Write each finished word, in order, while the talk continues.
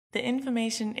The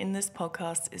information in this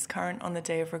podcast is current on the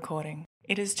day of recording.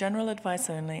 It is general advice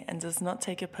only and does not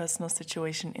take your personal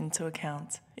situation into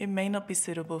account. It may not be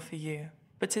suitable for you.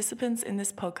 Participants in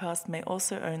this podcast may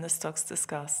also own the stocks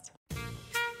discussed.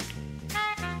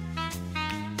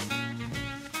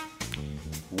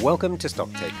 Welcome to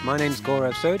Stock Take. My name's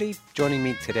Gaurav Sodhi. Joining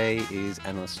me today is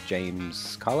analyst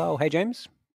James Carlisle. Hey, James.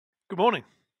 Good morning.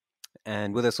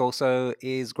 And with us also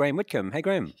is Graham Whitcomb. Hey,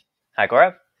 Graham. Hi,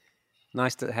 Gaurav.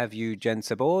 Nice to have you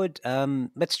gents aboard.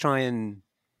 Let's try and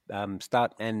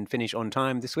start and finish on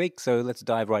time this week, so let's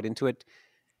dive right into it.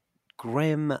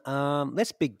 Graham,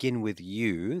 let's begin with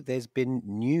you. There's been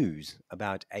news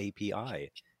about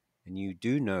API, and you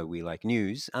do know we like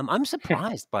news. I'm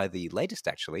surprised by the latest,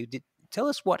 actually. Tell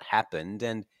us what happened,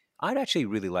 and I'd actually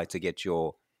really like to get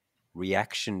your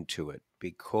reaction to it,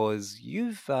 because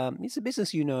it's a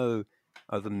business you know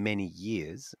over many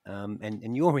years,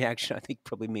 and your reaction, I think,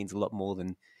 probably means a lot more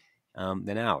than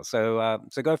ours. So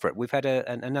go for it. We've had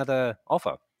another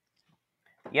offer.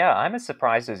 Yeah, I'm as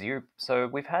surprised as you. So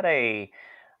we've had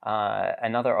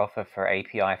another offer for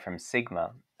API from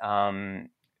Sigma.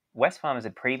 Wesfarmers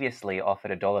had previously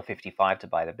offered $1.55 to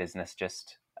buy the business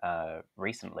just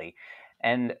recently.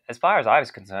 And as far as I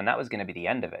was concerned, that was going to be the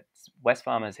end of it.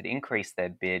 Wesfarmers had increased their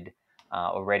bid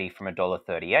already from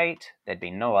 $1.38. There'd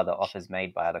been no other offers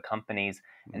made by other companies.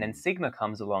 And then Sigma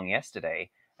comes along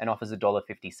yesterday and offers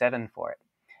 $1.57 for it.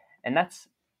 And that's,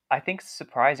 I think,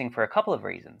 surprising for a couple of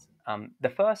reasons. The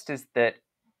first is that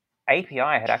API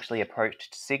had actually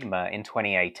approached Sigma in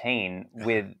 2018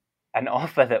 with an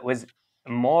offer that was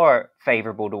more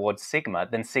favorable towards Sigma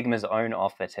than Sigma's own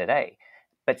offer today.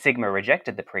 But Sigma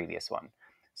rejected the previous one.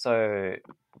 So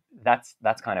that's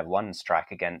kind of one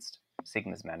strike against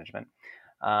Sigma's management.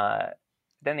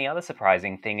 Then the other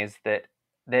surprising thing is that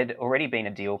there'd already been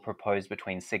a deal proposed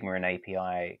between Sigma and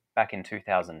API back in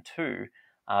 2002,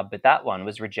 but that one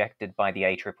was rejected by the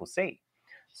ACCC,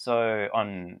 so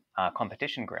on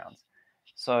competition grounds.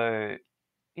 So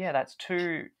yeah, that's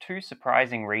two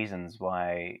surprising reasons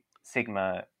why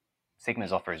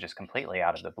Sigma's offer is just completely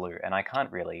out of the blue, and I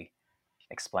can't really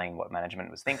explain what management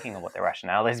was thinking or what their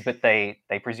rationale is, but they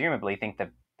presumably think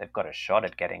that they've got a shot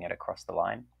at getting it across the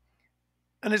line.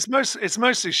 And it's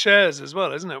mostly shares as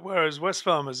well, isn't it? Whereas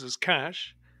Wesfarmers is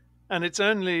cash, and it's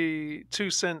only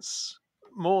 2 cents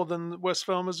more than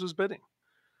Wesfarmers was bidding.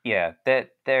 Yeah,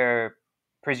 they're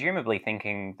presumably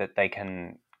thinking that they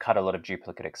can cut a lot of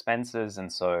duplicate expenses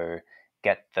and so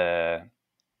get the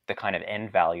kind of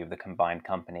end value of the combined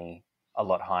company a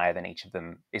lot higher than each of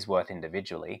them is worth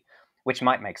individually, which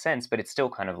might make sense, but it still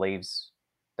kind of leaves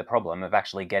the problem of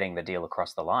actually getting the deal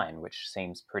across the line, which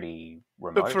seems pretty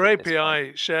remote. But for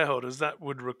API shareholders, that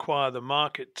would require the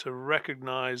market to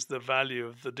recognize the value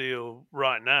of the deal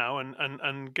right now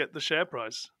and get the share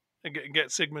price,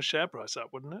 get Sigma's share price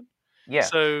up, wouldn't it? Yeah.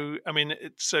 So, I mean,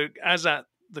 so as at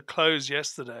the close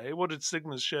yesterday, what did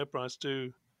Sigma's share price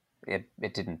do? It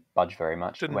didn't budge very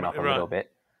much. It went up a little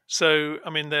bit. So, I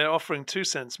mean, they're offering 2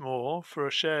 cents more for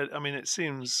a share. I mean,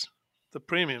 the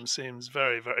premium seems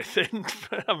very, very thin.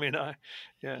 I mean,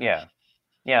 Yeah,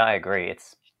 I agree.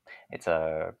 It's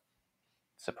a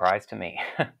surprise to me.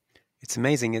 It's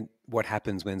amazing what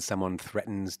happens when someone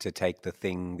threatens to take the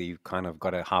thing that you've kind of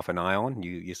got a half an eye on.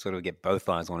 You sort of get both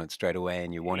eyes on it straight away,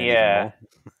 and you want it even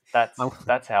more.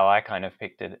 That's how I kind of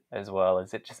picked it as well.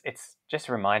 It's just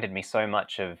reminded me so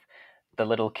much of the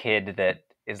little kid that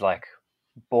is like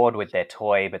bored with their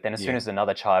toy, but then as soon as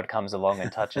another child comes along and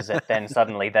touches it, then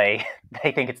suddenly they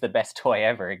think it's the best toy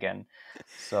ever again.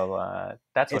 So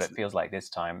that's what it feels like this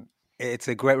time. It's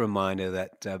a great reminder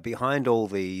that behind all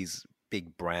these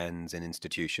big brands and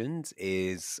institutions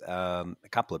is a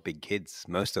couple of big kids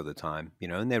most of the time,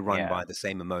 and they're run by the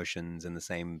same emotions and the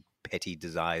same petty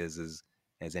desires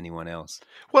as anyone else.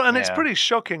 Well, and it's pretty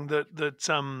shocking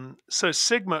that so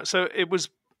Sigma, so it was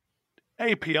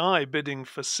API bidding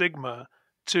for Sigma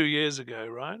 2 years ago,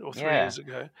 right? Or 3 years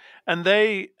ago.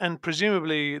 And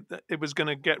presumably it was going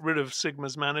to get rid of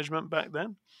Sigma's management back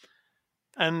then.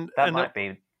 And might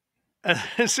be. And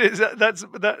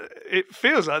it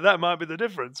feels like that might be the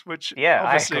difference, which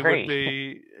obviously I agree.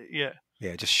 Would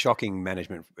be, just shocking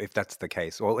management if that's the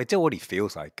case. Well, it already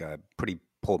feels like pretty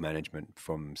poor management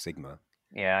from Sigma.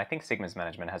 Yeah, I think Sigma's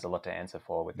management has a lot to answer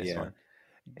for with this one.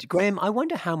 Graham, I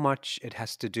wonder how much it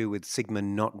has to do with Sigma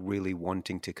not really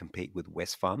wanting to compete with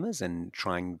Wesfarmers and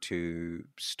trying to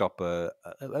stop a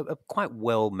quite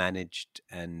well-managed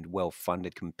and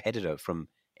well-funded competitor from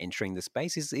entering the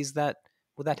space.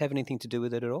 Would that have anything to do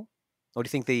with it at all? Or do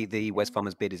you think the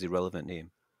Wesfarmers bid is irrelevant to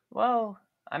you? Well,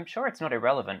 I'm sure it's not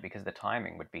irrelevant because the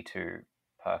timing would be too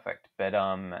perfect. But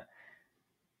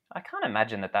I can't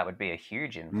imagine that would be a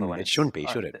huge influence. It shouldn't be,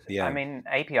 should it? Yeah. I mean,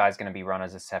 API is going to be run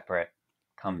as a separate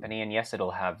company, and yes,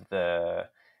 it'll have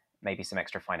maybe some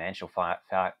extra financial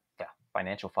firepower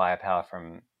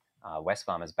from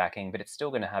Wesfarmers backing, but it's still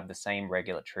going to have the same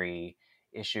regulatory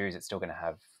issues. It's still going to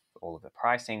have all of the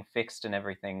pricing fixed and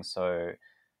everything. So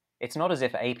it's not as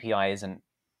if API isn't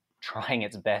trying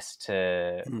its best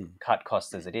to cut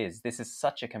costs as it is. This is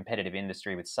such a competitive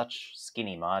industry with such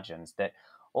skinny margins that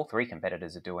all three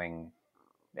competitors are doing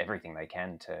everything they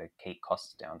can to keep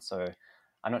costs down. So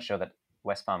I'm not sure that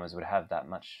Wesfarmers would have that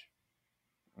much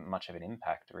of an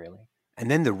impact, really. And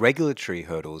then the regulatory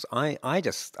hurdles. I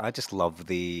just love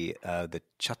the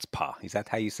chutzpah. Is that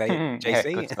how you say it,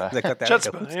 JC? Chutzpah, the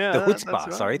chutzpah.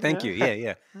 Right. Sorry, thank you.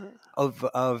 Yeah.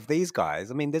 Of these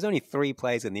guys. I mean, there's only 3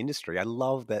 players in the industry. I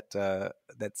love that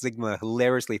that Sigma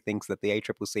hilariously thinks that the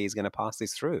ACCC is going to pass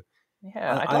this through.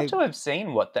 Yeah, I'd love to have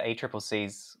seen what the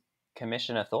ACCC's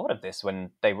commissioner thought of this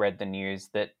when they read the news.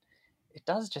 That it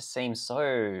does just seem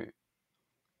so,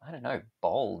 I don't know,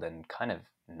 bold and kind of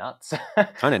nuts.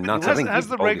 Kind of nuts. Has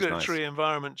the regulatory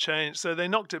environment changed? So they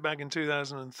knocked it back in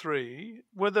 2003.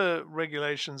 Were the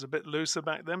regulations a bit looser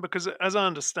back then? Because as I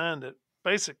understand it,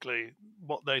 basically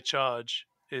what they charge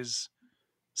is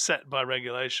set by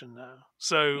regulation now.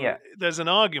 So there's an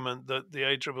argument that the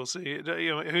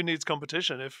ACCC, who needs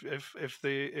competition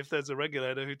if there's a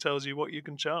regulator who tells you what you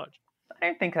can charge? I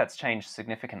don't think that's changed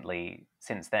significantly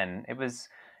since then.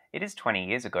 It is 20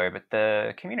 years ago, but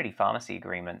the community pharmacy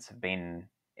agreements have been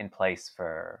in place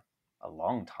for a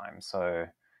long time. So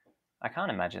I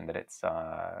can't imagine that it's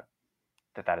that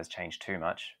has changed too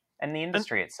much. And the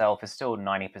industry itself is still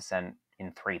 90%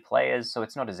 in 3 players, so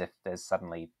it's not as if there's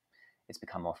suddenly it's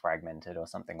become more fragmented or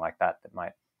something like that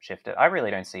might shift it. I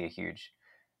really don't see a huge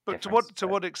difference. But to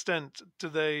what extent do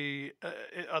they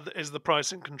is the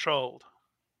pricing controlled?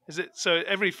 Is it so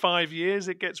every 5 years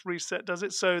it gets reset? Does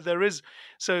it? So the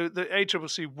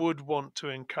ACCC would want to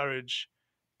encourage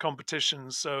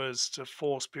competition so as to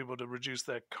force people to reduce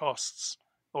their costs,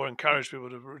 or encourage people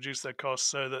to reduce their costs,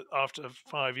 so that after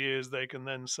 5 years they can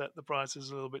then set the prices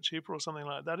a little bit cheaper or something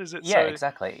like that. Is it? Yeah,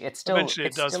 exactly. It's still eventually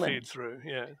it does feed through.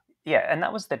 Yeah. Yeah, and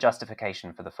that was the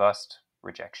justification for the first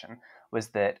rejection, was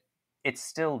that it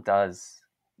still does.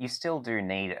 You still do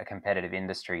need a competitive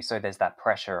industry, so there's that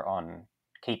pressure on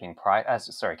keeping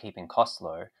costs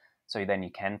low, so then you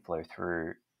can flow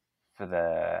through for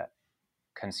the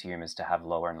consumers to have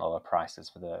lower and lower prices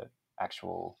for the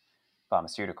actual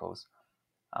pharmaceuticals.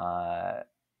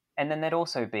 And then there'd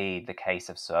also be the case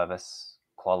of service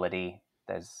quality.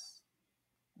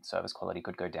 Service quality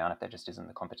could go down if there just isn't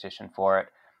the competition for it.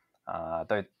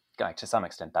 Though to some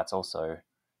extent that's also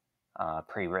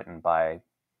pre-written by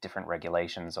different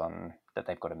regulations on that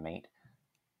they've got to meet.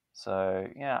 So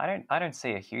yeah, I don't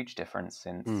see a huge difference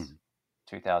since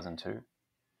 2002.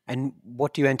 And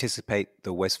what do you anticipate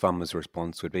the Wesfarmers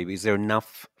response would be? Is there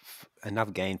enough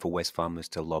gain for Wesfarmers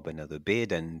to lob another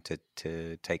bid and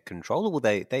to take control, or will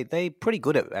they pretty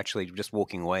good at actually just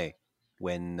walking away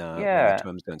when the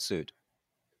terms don't suit?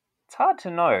 It's hard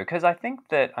to know, because I think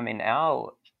that, I mean,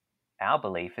 our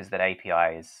belief is that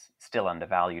API is still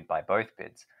undervalued by both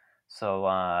bids.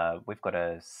 So we've got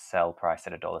a sell price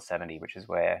at $1.70, which is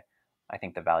where I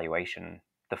think the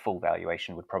full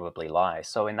valuation would probably lie.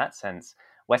 So in that sense,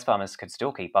 Wesfarmers could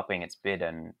still keep upping its bid,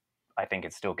 and I think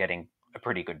it's still getting a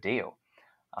pretty good deal.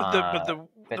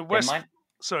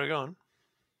 Sorry, go on.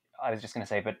 I was just going to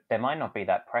say, but there might not be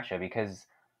that pressure, because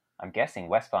I'm guessing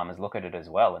Wesfarmers look at it as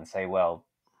well and say, well,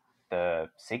 the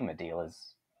Sigma deal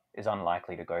is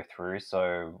unlikely to go through,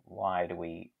 so why do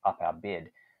we up our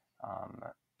bid?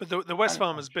 But the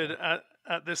Wesfarmers bid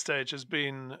at this stage has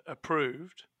been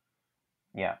approved.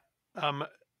 Yeah.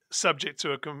 Subject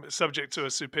to a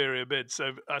superior bid.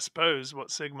 So I suppose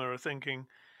what Sigma are thinking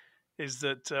is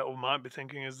that, or might be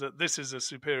thinking, is that this is a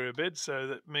superior bid. So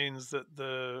that means that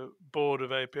the board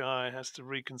of API has to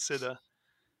reconsider.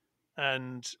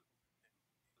 And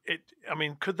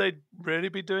could they really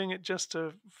be doing it just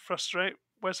to frustrate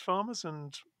Wesfarmers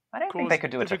and I don't think they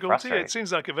could do it to frustrate. It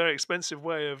seems like a very expensive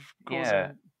way of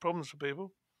causing problems for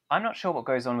people. I'm not sure what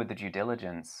goes on with the due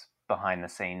diligence behind the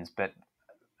scenes, but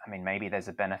I mean, maybe there's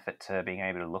a benefit to being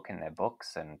able to look in their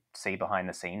books and see behind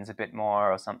the scenes a bit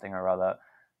more or something or other.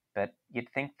 But you'd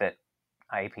think that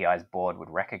API's board would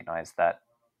recognize that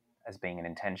as being an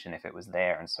intention if it was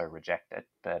there, and so reject it.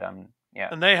 But yeah.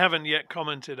 And they haven't yet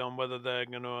commented on whether they're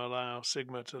going to allow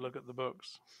Sigma to look at the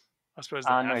books. I suppose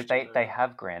they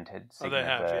have granted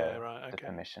Sigma the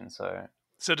permission. So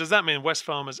does that mean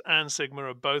Wesfarmers and Sigma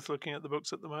are both looking at the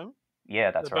books at the moment?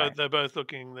 Yeah, that's right. They're both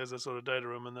looking. There's a sort of data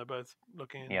room, and they're both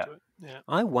looking into it. Yeah.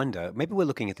 I wonder, maybe we're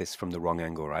looking at this from the wrong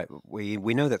angle, right? We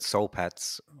know that Soul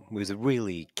Patts was a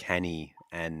really canny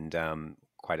and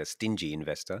quite a stingy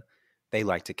investor. They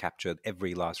like to capture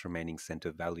every last remaining cent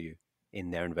of value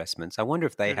in their investments. I wonder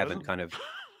if they Who haven't doesn't? kind of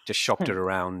just shopped it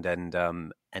around and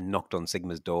knocked on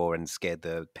Sigma's door and scared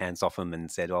the pants off them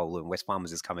and said, "Oh, well,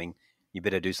 Wesfarmers is coming. You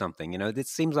better do something." You know, this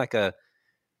seems like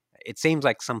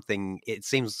something. It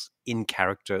seems in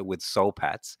character with Soul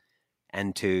Patts,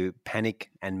 and to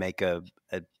panic and make a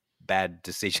bad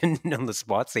decision on the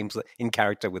spot seems in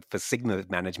character for Sigma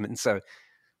management. So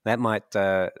that might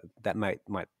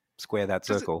square that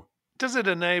circle. Does it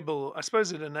enable? I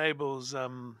suppose it enables.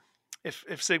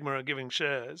 If Sigma are giving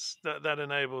shares, that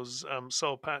enables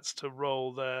Soul Patts to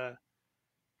roll their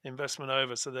investment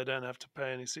over, so they don't have to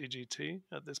pay any CGT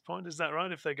at this point. Is that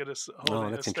right? If they get a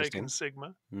stake in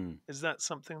Sigma, is that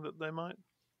something that they might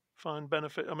find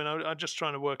benefit? I mean, I'm just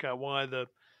trying to work out why the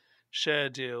share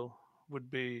deal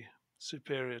would be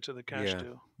superior to the cash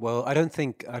deal. Well, I don't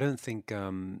think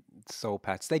Soul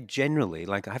Patts, they generally,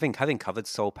 like having covered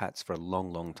Soul Patts for a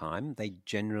long time, they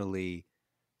generally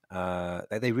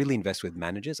they really invest with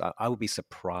managers. I would be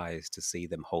surprised to see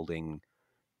them holding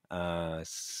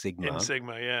Sigma. In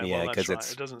Sigma, yeah. Well, that's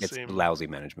right. It doesn't seem lousy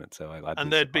management. So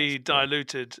and they'd be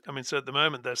diluted. I mean, so at the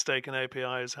moment their stake in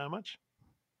API is how much?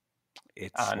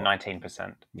 It's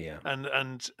 19%. Yeah.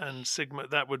 And Sigma,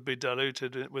 that would be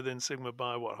diluted within Sigma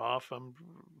by what, half?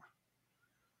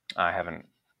 I haven't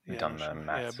done the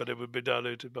maths. Yeah, but it would be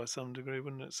diluted by some degree,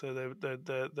 wouldn't it? So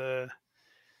they're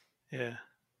yeah,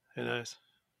 who knows?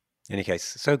 In any case,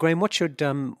 so Graham, what should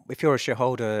if you're a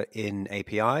shareholder in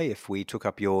API, if we took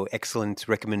up your excellent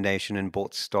recommendation and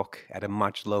bought stock at a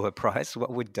much lower price,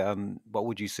 what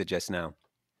would you suggest now?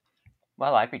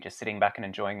 Well, I'd be just sitting back and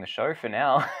enjoying the show for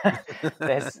now.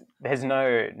 There's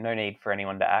no need for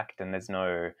anyone to act, and there's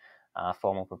no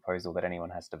formal proposal that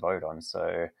anyone has to vote on.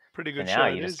 So pretty good show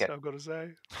it is, I've got to say.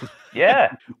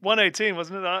 Yeah, 118,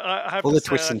 wasn't it? I have all to the say,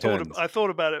 twists and turns. I thought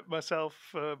about it myself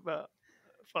for about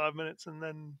 5 minutes, and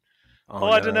then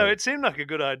I don't know. It seemed like a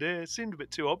good idea. It seemed a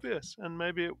bit too obvious, and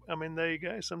maybe there you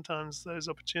go. Sometimes those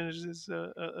opportunities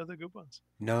are the good ones.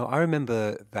 No, I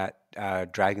remember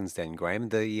that Dragon's Den, Graham.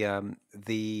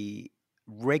 The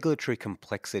regulatory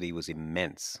complexity was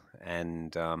immense,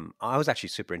 and I was actually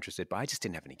super interested, but I just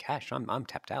didn't have any cash. I'm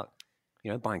tapped out.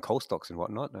 You know, buying coal stocks and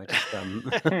whatnot. I just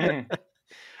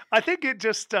I think it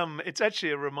just it's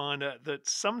actually a reminder that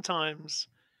sometimes.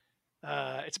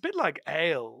 It's a bit like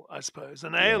ale, I suppose.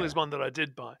 And ale is one that I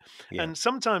did buy. Yeah. And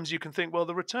sometimes you can think, well,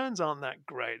 the returns aren't that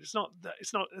great.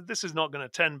 This is not going to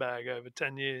 10 bag over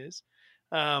 10 years.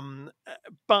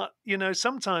 But, you know,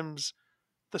 sometimes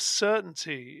the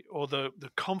certainty or the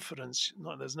confidence,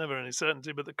 there's never any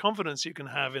certainty, but the confidence you can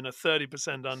have in a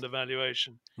 30%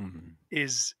 undervaluation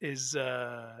is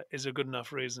a good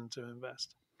enough reason to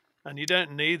invest. And you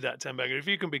don't need that 10 bagger. If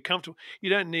you can be comfortable, you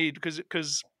don't need,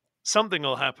 because something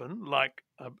will happen, like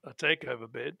a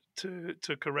takeover bid,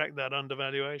 to correct that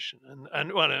undervaluation,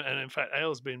 and in fact,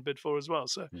 ale's been bid for as well.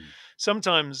 So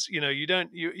sometimes, you know,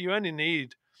 you only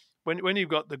need when you've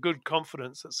got the good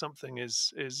confidence that something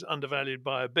is undervalued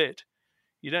by a bit.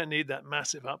 You don't need that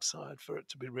massive upside for it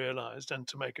to be realized and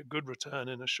to make a good return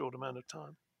in a short amount of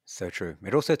time. So true.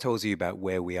 It also tells you about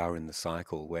where we are in the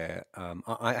cycle. Where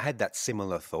I had that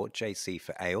similar thought, JC,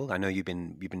 for ale. I know you've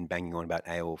been banging on about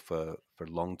ale for a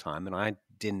long time, and I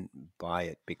didn't buy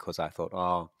it because I thought,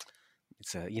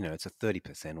 it's a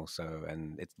 30% or so,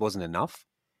 and it wasn't enough.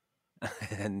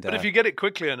 But if you get it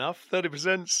quickly enough,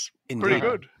 30%'s pretty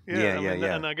good. Yeah.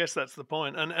 And I guess that's the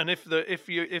point. And if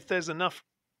there's enough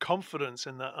confidence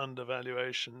in that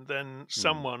undervaluation, then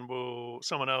someone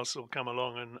else will come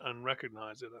along and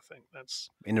recognize it. I think that's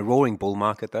in a roaring bull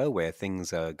market, though, where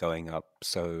things are going up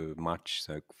so much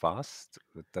so fast.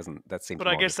 That seems. But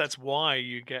I guess that's why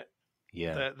you get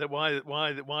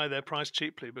why they're priced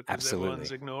cheaply, because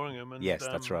everyone's ignoring them. And, yes,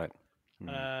 that's right.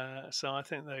 So I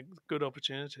think they're good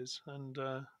opportunities, and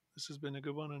this has been a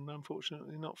good one, and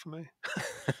unfortunately not for me.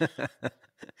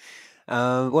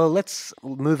 Well, let's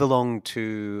move along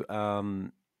to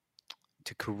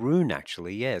Karoon,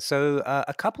 actually. Yeah. So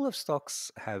a couple of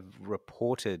stocks have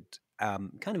reported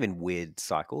kind of in weird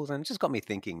cycles, and it just got me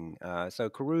thinking. So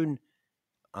Karoon,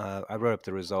 I wrote up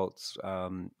the results,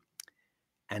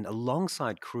 and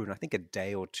alongside Karoon, I think a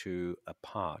day or two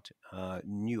apart,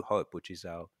 New Hope, which is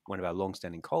one of our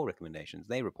long-standing coal recommendations,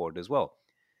 they reported as well.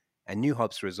 And New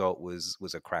Hope's result was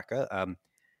a cracker.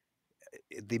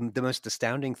 The most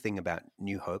astounding thing about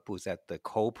New Hope was that the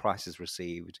coal prices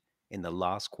received in the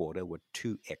last quarter were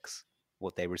 2x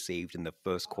what they received in the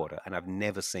first quarter, and I've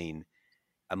never seen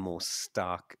a more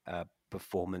stark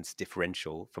performance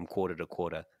differential from quarter to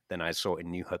quarter than I saw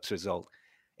in New Hope's result.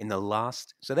 In the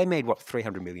last, so they made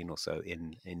 300 million or so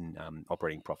in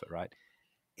operating profit, right?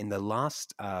 In the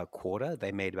last quarter,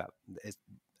 they made about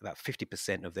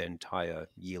 50% of their entire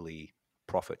yearly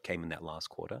profit came in that last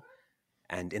quarter,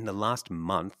 and in the last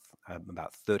month,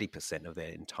 about 30% of their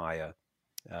entire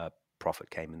profit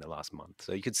came in the last month.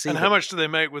 So you could see. And how much do they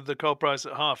make with the coal price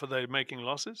at half? Are they making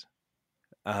losses?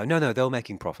 No, they were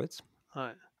making profits.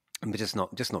 Right. But just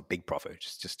not big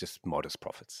profits, just modest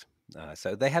profits.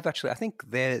 So they have actually, I think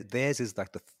theirs is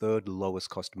like the third lowest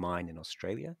cost mine in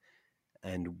Australia,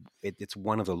 and it's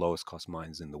one of the lowest cost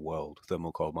mines in the world,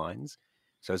 thermal coal mines.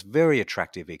 So it's very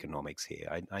attractive economics here.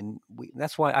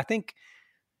 That's why I think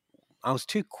I was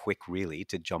too quick really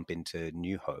to jump into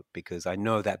New Hope, because I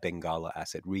know that Bengalla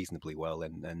asset reasonably well,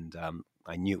 and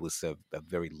I knew it was a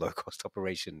very low cost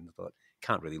operation. I thought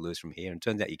can't really lose from here, and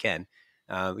turns out you can.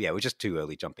 We're just too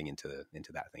early jumping into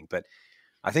that thing, but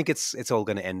I think it's all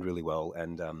going to end really well,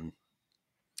 and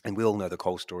we all know the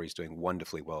coal story is doing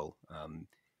wonderfully well.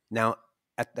 Now,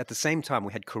 at the same time,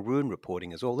 we had Karoon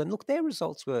reporting as well, and look, their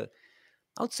results were,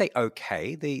 I would say,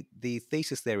 okay. The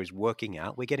thesis there is working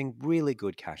out. We're getting really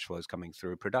good cash flows coming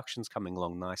through. Production's coming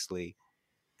along nicely,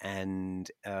 and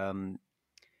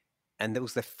that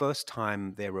was the first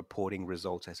time they're reporting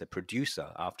results as a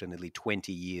producer after nearly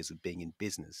 20 years of being in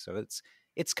business. So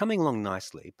it's coming along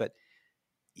nicely. But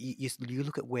you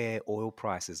look at where oil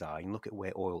prices are, you look at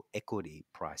where oil equity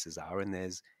prices are, and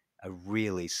there's a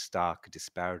really stark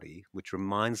disparity, which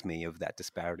reminds me of that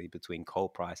disparity between coal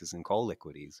prices and coal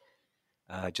equities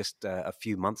just a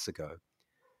few months ago.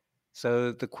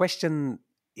 So the question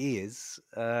is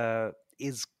oil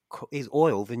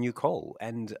the new coal?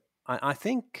 And I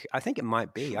think it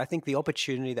might be. I think the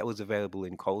opportunity that was available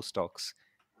in coal stocks,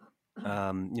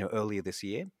 earlier this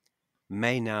year,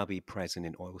 may now be present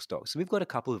in oil stocks. So we've got a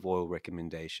couple of oil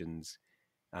recommendations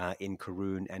in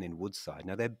Karoon and in Woodside.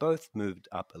 Now they're both moved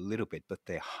up a little bit, but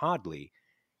they're hardly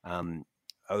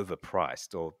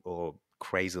overpriced or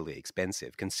crazily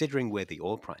expensive, considering where the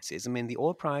oil price is. I mean, the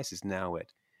oil price is now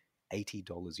at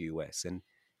 $80 US, and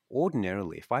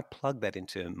ordinarily, if I plug that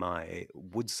into my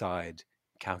Woodside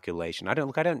calculation, I've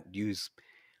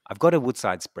got a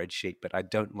Woodside spreadsheet, but I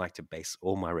don't like to base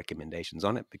all my recommendations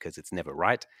on it because it's never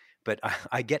right. But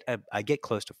I get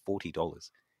close to $40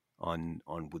 on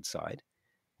Woodside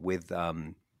with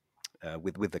the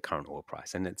current oil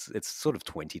price, and it's sort of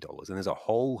 $20. And there's a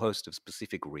whole host of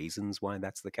specific reasons why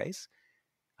that's the case.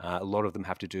 A lot of them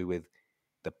have to do with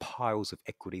the piles of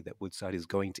equity that Woodside is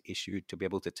going to issue to be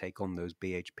able to take on those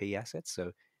BHP assets.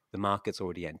 So the market's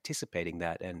already anticipating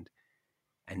that and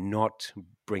not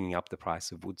bringing up the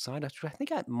price of Woodside. I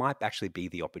think that might actually be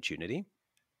the opportunity.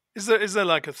 Is there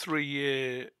like a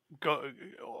 3-year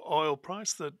oil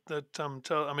price that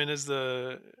I mean, is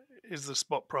the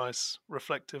spot price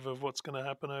reflective of what's going to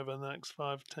happen over the next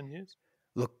 5-10 years?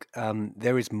 Look,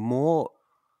 there is more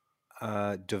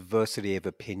diversity of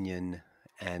opinion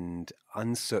and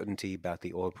uncertainty about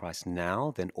the oil price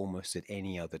now than almost at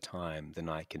any other time than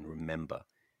I can remember.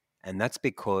 And that's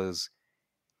because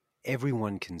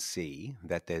everyone can see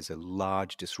that there's a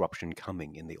large disruption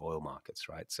coming in the oil markets,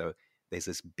 right? So there's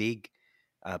this big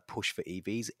push for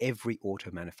EVs. Every auto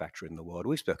manufacturer in the world,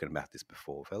 we've spoken about this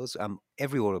before, fellas,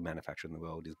 every auto manufacturer in the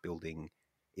world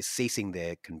is ceasing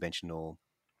their conventional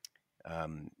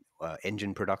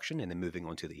engine production, and they're moving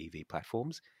on to the EV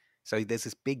platforms. So there's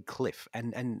this big cliff,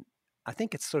 and I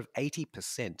think it's sort of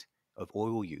 80% of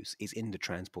oil use is in the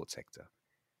transport sector.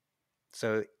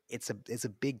 So it's a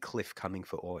big cliff coming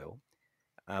for oil.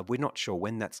 We're not sure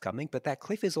when that's coming, but that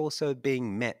cliff is also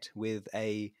being met with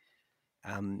a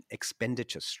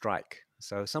expenditure strike.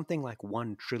 So something like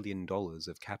 $1 trillion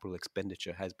of capital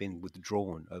expenditure has been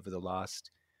withdrawn over the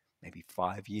last maybe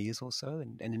 5 years or so,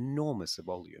 and an enormous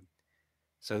volume.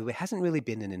 So there hasn't really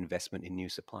been an investment in new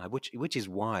supply, which is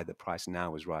why the price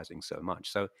now is rising so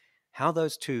much. So how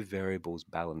those two variables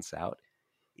balance out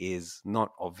is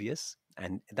not obvious,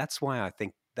 and that's why I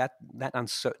think that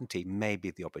uncertainty may be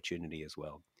the opportunity as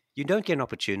well. You don't get an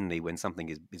opportunity when something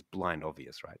is blind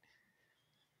obvious, right?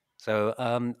 So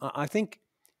I think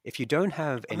if you don't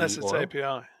have any unless it's oil,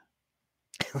 API.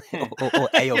 or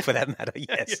ale for that matter,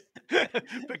 yes.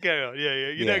 But carry on, yeah.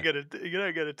 You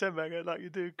don't get a 10 bagger like you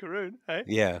do Karoon, eh?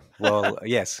 Yeah, well,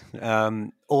 yes.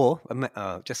 Or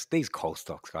just these coal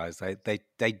stocks, guys.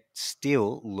 They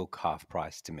still look half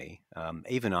price to me,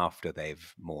 even after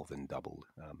they've more than doubled.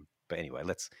 But anyway,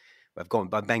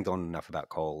 I've banged on enough about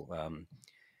coal.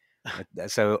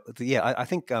 So yeah, I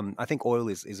think oil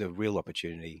is a real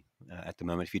opportunity at the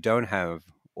moment. If you don't have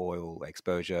oil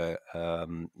exposure,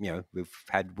 we've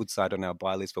had Woodside on our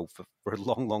buy list for a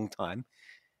long time,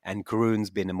 and Karoon's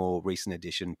been a more recent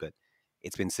addition, but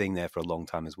it's been sitting there for a long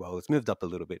time as well. It's moved up a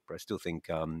little bit, but I still think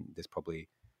there's probably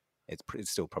it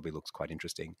still probably looks quite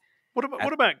interesting. What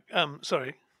about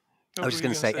sorry. I was just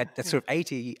going to say at sort of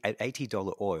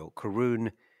 $80 oil,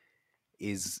 Karoon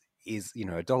is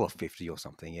 $1.50 or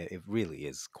something. It really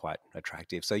is quite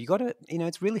attractive. So you got to,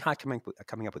 it's really hard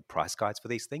coming up with price guides for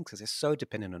these things because they're so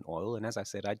dependent on oil. And as I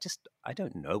said, I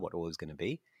don't know what oil is going to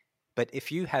be. But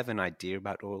if you have an idea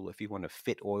about oil, if you want to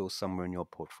fit oil somewhere in your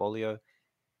portfolio,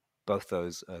 both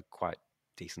those are quite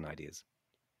decent ideas.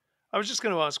 I was just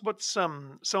going to ask,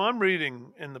 so I'm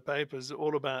reading in the papers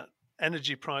all about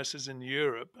energy prices in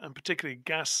Europe and particularly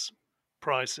gas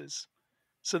prices.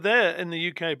 So they're in the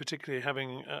UK particularly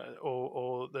having,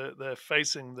 they're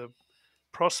facing the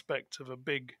prospect of a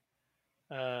big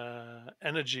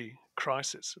energy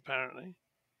crisis apparently,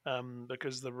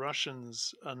 because the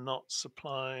Russians are not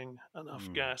supplying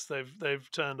enough gas.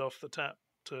 They've turned off the tap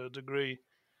to a degree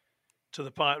to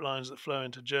the pipelines that flow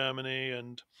into Germany,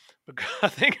 and I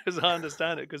think, as I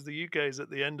understand it, because the UK is at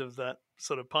the end of that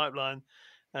sort of pipeline,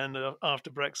 and after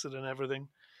Brexit and everything,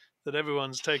 that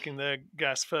everyone's taking their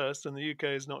gas first, and the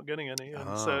UK is not getting any. And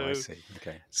I see.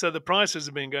 Okay. So the prices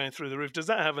have been going through the roof. Does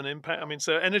that have an impact? I mean,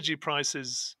 so energy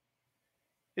prices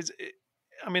is it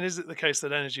the case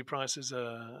that energy prices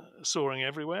are soaring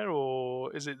everywhere,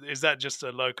 or is that just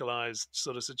a localized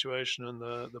sort of situation, and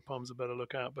the POMs are better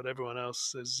look out, but everyone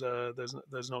else is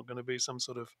there's not going to be some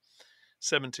sort of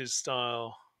 70s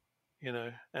style,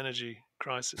 energy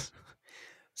crisis?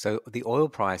 So the oil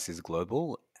price is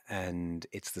global, and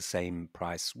it's the same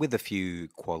price with a few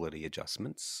quality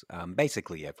adjustments,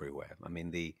 basically everywhere. I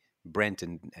mean, the Brent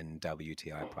and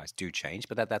WTI price do change,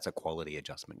 but that's a quality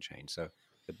adjustment change. So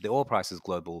the oil price is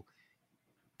global.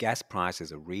 Gas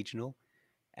prices are regional,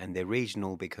 and they're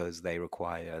regional because they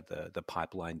require the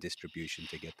pipeline distribution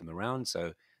to get them around.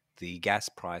 So the gas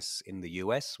price in the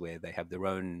US, where they have their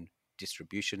own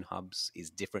distribution hubs, is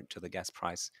different to the gas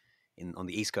price on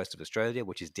the east coast of Australia,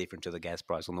 which is different to the gas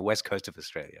price on the west coast of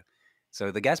Australia.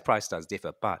 So the gas price does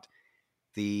differ, but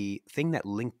the thing that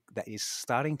is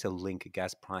starting to link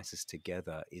gas prices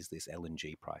together is this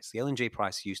LNG price. The LNG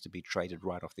price used to be traded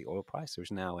right off the oil price.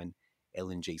 There's now an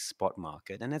LNG spot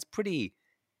market, and it's pretty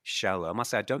shallow. I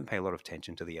must say I don't pay a lot of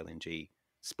attention to the LNG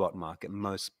spot market.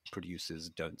 Most producers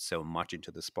don't sell much into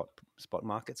the spot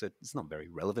market, so it's not very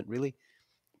relevant really.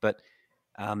 But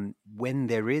when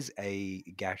there is a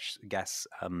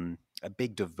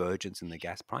big divergence in the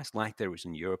gas price, like there is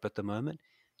in Europe at the moment,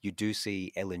 you do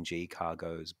see LNG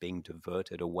cargoes being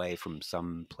diverted away from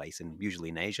some place, usually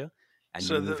in Asia, and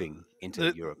moving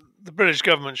into Europe. The British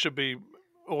government should be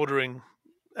ordering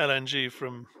LNG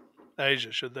from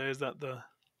Asia, should they? Is that the...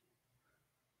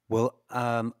 Well,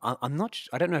 I'm not.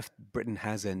 I don't know if Britain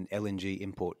has an LNG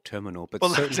import terminal, but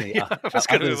certainly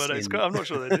I'm not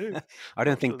sure they do. I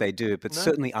don't think they do, but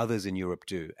certainly others in Europe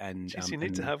do. And you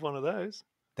need to have one of those.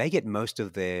 They get most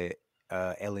of their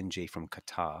LNG from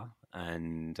Qatar,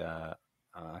 and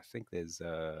I think there's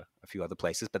a few other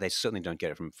places, but they certainly don't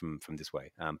get it from this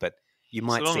way. But you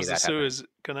might see that. As long as the Suez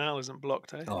Canal isn't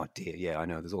blocked, eh? Oh dear, yeah, I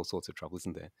know. There's all sorts of trouble,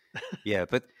 isn't there? Yeah,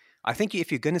 but I think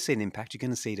if you're going to see an impact, you're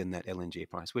going to see it in that LNG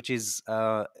price, which is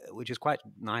quite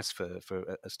nice for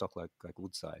a stock like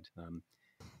Woodside.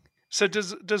 So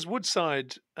does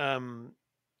Woodside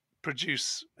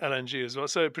produce LNG as well?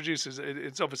 So it produces.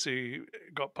 It's obviously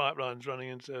got pipelines running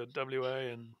into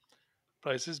WA and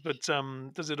places, but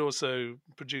does it also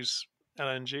produce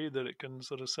LNG that it can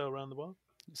sort of sell around the world?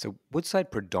 So Woodside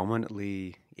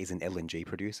predominantly is an LNG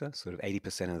producer. Sort of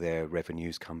 80% of their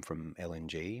revenues come from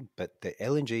LNG, but the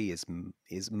LNG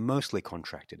is mostly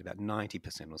contracted. About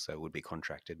 90% or so would be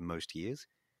contracted most years,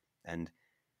 and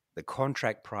the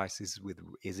contract price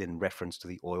is in reference to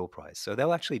the oil price. So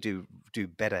they'll actually do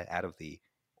better out of the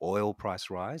oil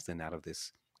price rise than out of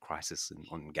this crisis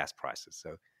on gas prices.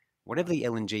 So whatever the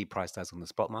LNG price does on the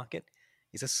spot market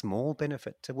is a small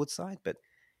benefit to Woodside, but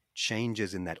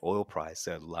changes in that oil price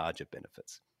are larger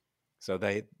benefits. So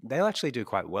they'll actually do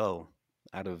quite well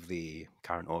out of the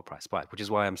current oil price spike, which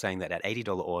is why I'm saying that at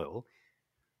 $80 oil,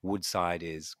 Woodside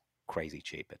is crazy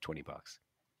cheap at $20.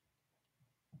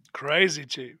 Crazy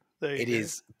cheap. It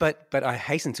is, but I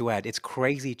hasten to add, it's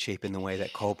crazy cheap in the way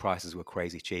that coal prices were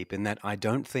crazy cheap, in that I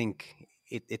don't think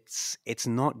it's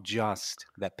not just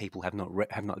that people have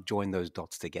not joined those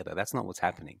dots together. That's not what's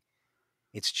happening.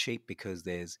 It's cheap because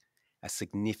there's a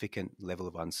significant level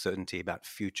of uncertainty about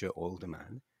future oil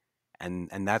demand,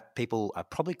 and that people are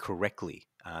probably correctly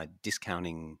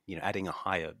discounting, adding a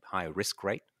higher risk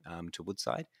rate to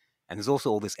Woodside. And there's also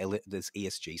all this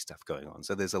ESG stuff going on.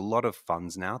 So there's a lot of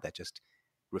funds now that just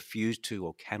refuse to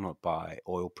or cannot buy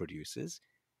oil producers,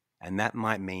 and that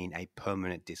might mean a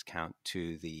permanent discount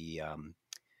to the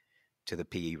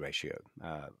PE ratio,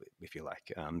 if you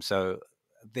like. So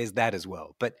there's that as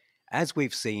well. But as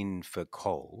we've seen for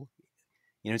coal,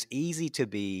 it's easy to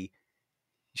be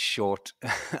short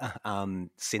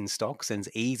sin stocks, and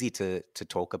it's easy to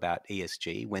talk about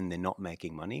ESG when they're not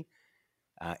making money.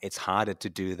 It's harder to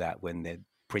do that when they're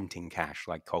printing cash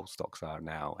like coal stocks are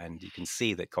now. And you can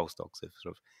see that coal stocks have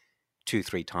sort of two,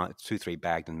 three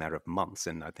bagged in a matter of months,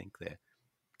 and I think they're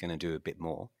going to do a bit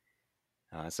more.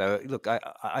 So look,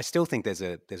 I still think there's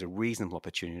a reasonable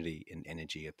opportunity in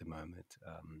energy at the moment,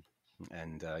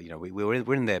 and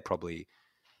we're in there probably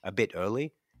a bit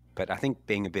early, but I think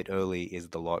being a bit early is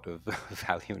the lot of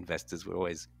value investors will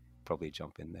always probably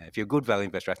jump in there. If you're a good value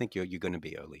investor, I think you're going to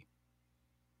be early.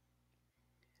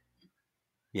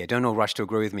 Yeah, don't all rush to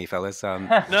agree with me, fellas. No,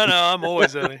 I'm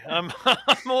always early. I'm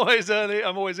always early.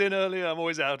 I'm always in early. I'm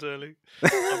always out early.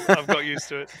 I've got used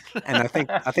to it. And I think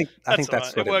that's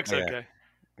right. It works okay.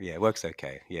 Yeah, it works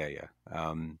okay.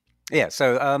 Yeah.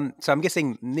 So I'm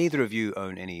guessing neither of you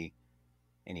own any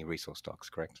resource stocks,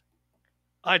 correct?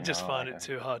 I just find it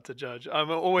too hard to judge.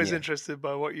 I'm always interested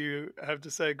by what you have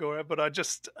to say, Gaurav, but I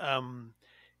just,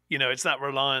 it's that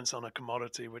reliance on a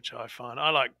commodity which I find.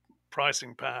 I like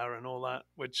pricing power and all that,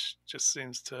 which just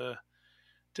seems to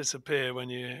disappear when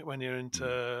you're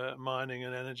into mining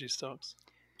and energy stocks.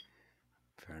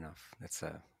 Fair enough. That's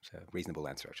a reasonable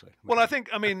answer, actually. Well, I think,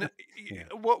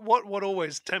 what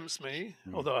always tempts me,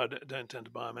 although I don't tend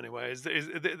to buy them anyway, is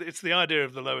it's the idea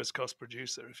of the lowest cost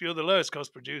producer. If you're the lowest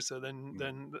cost producer, then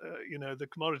the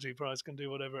commodity price can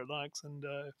do whatever it likes, and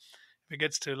if it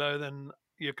gets too low, then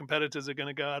your competitors are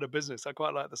going to go out of business. I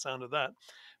quite like the sound of that,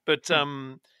 but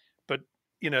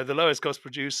the lowest cost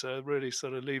producer really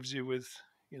sort of leaves you with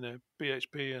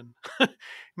BHP and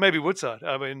maybe Woodside.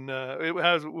 I mean,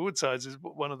 Woodside's is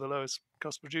one of the lowest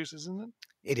cost producers, isn't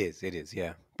it? It is,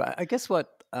 yeah. But I guess what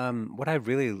I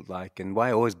really like and why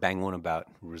I always bang on about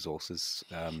resources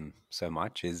so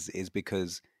much is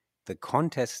because the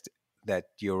contest that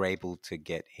you're able to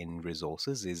get in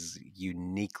resources is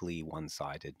uniquely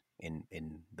one-sided in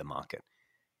the market.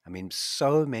 I mean,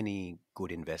 so many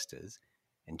good investors,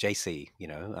 and JC,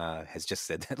 has just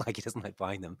said that like he doesn't like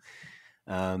buying them.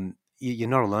 You're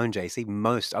not alone, JC.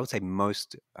 I would say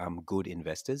most good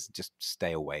investors just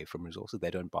stay away from resources. They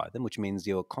don't buy them, which means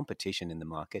your competition in the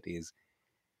market is,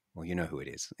 well, you know who it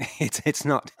is. It's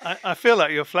not. I feel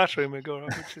like you're flattering me,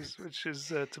 Gaurav, which is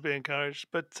to be encouraged.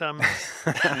 But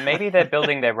maybe they're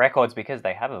building their records because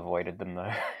they have avoided them,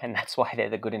 though, and that's why they're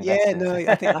the good investors. Yeah, no,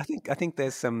 I think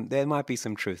there might be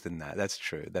some truth in that. That's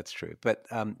true. But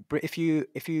if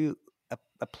you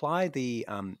apply the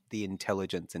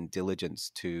intelligence and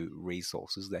diligence to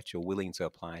resources that you're willing to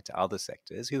apply to other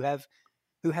sectors who have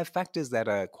factors that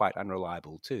are quite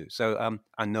unreliable too, so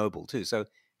unknowable too. So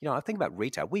I think about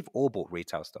retail. We've all bought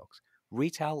retail stocks.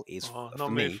 Retail is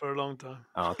not me for a long time.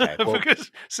 Oh, okay, well, because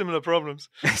similar problems.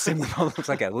 Similar problems.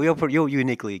 Okay, well you're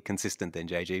uniquely consistent then,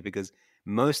 JG, because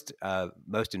most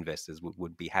investors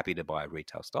would be happy to buy a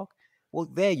retail stock. Well,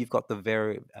 there you've got the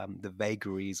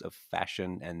vagaries of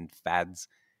fashion and fads,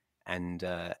 and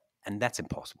that's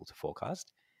impossible to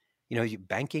forecast.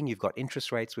 Banking, you've got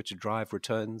interest rates which drive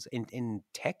returns. In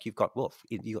tech, you've got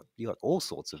you got all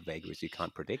sorts of vagaries you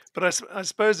can't predict. But I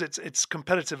suppose it's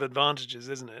competitive advantages,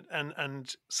 isn't it?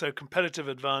 And so competitive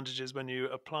advantages, when you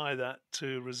apply that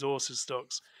to resources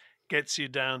stocks, gets you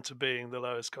down to being the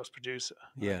lowest cost producer.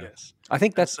 Yeah, I guess. I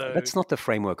think that's not the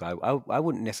framework. I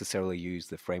wouldn't necessarily use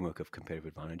the framework of competitive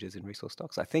advantages in resource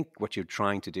stocks. I think what you're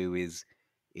trying to do is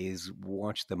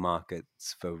watch the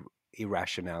markets for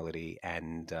irrationality,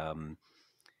 and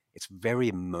it's very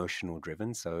emotional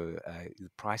driven. So the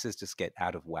prices just get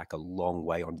out of whack a long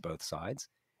way on both sides,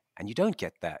 and you don't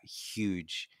get that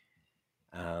huge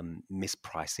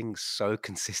mispricing so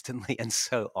consistently and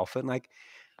so often. Like,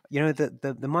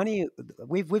 the money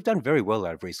we've done very well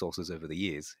out of resources over the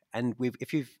years, and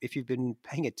if you've been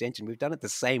paying attention, we've done it the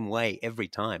same way every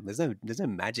time. There's no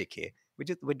magic here.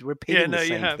 We're repeating the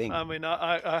same thing. I mean,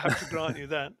 I have to grant you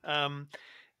that.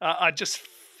 I just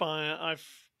find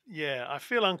I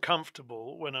feel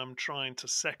uncomfortable when I'm trying to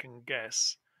second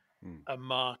guess a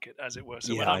market, as it were.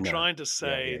 So when I'm trying to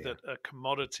say that a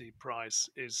commodity price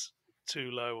is too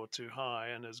low or too high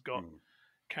and has got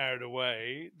carried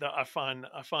away, that I find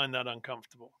that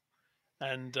uncomfortable.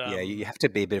 And yeah, you have to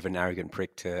be a bit of an arrogant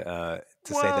prick to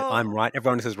say that well, I'm right,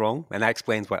 everyone else is wrong, and that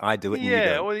explains why I do it and you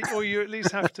yeah, don't. or you at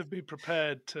least have to be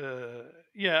prepared to.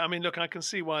 Yeah, I mean, look, I can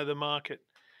see why the market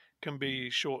can be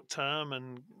short term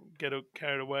and get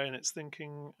carried away in its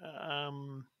thinking.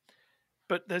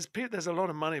 But there's a lot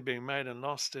of money being made and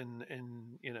lost in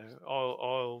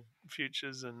oil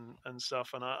futures and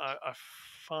stuff, and I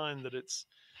find that it's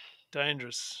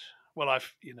dangerous. Well,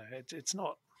 it's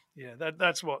not. Yeah,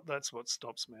 that's what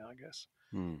stops me, I guess.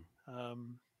 Hmm.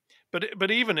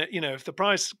 But even if the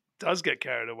price does get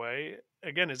carried away,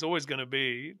 again, it's always going to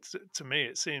be, to me,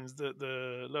 it seems that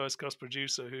the lowest cost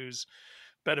producer who's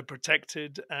better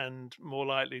protected and more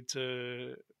likely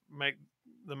to make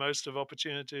the most of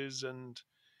opportunities, and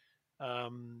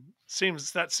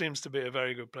seems to be a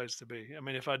very good place to be. I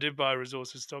mean, if I did buy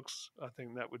resources stocks, I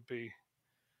think that would be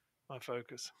my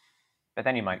focus. But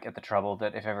then you might get the trouble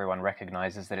that if everyone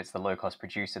recognizes that it's the low-cost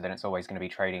producer, then it's always going to be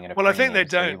trading at a Well, I premium. think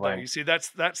they So don't, though. You see, that's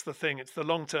the thing. It's the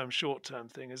long-term, short-term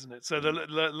thing, isn't it? So the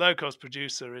low-cost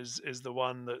producer is the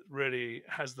one that really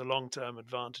has the long-term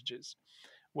advantages.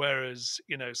 Whereas,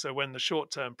 so when the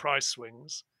short-term price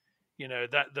swings,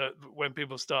 when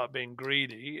people start being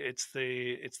greedy, it's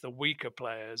the weaker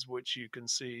players which you can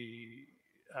see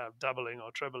doubling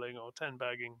or trebling or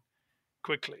 10-bagging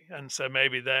quickly, and so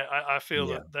maybe I feel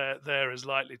Yeah, that there is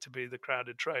likely to be the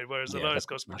crowded trade, whereas the yeah, lowest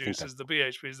cost I think that. producers, the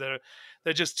BHPs,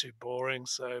 they're just too boring.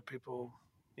 So people,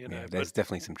 Yeah, but there's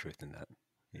definitely some truth in that.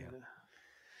 Yeah,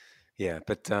 yeah. yeah,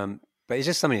 but it's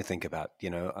just something to think about.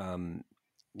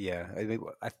 Yeah,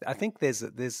 I think there's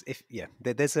if yeah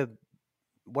there's a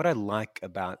what I like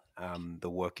about the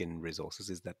work in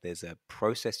resources is that there's a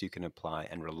process you can apply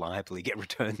and reliably get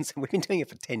returns. And we've been doing it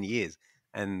for 10 years.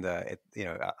 And I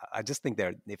just think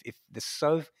if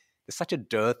there's such a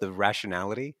dearth of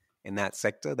rationality in that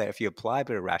sector that if you apply a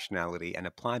bit of rationality and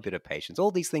apply a bit of patience,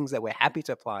 all these things that we're happy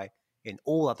to apply in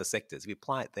all other sectors, if you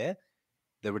apply it there,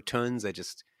 the returns are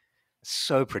just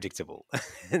so predictable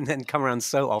and then come around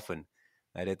so often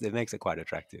that it makes it quite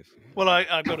attractive. Well,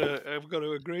 I've got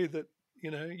to agree that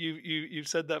you've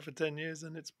said that for 10 years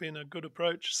and it's been a good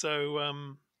approach. So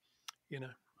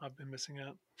I've been missing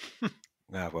out.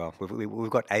 Well, we've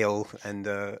got ale and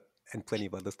plenty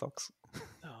of other stocks.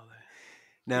 Oh,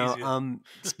 Now,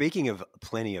 speaking of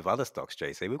plenty of other stocks,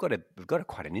 JC, we've got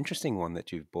quite an interesting one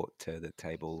that you've brought to the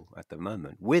table at the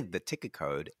moment with the ticker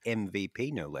code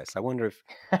MVP, no less. I wonder if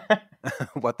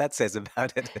what that says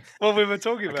about it. Well, we were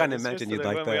talking about. I can't imagine you'd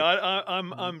like that.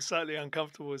 I'm slightly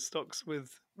uncomfortable with stocks with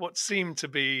what seem to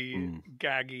be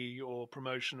gaggy or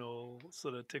promotional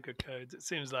sort of ticker codes. It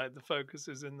seems like the focus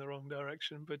is in the wrong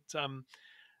direction. But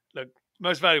look,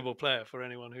 most valuable player for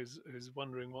anyone who's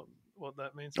wondering what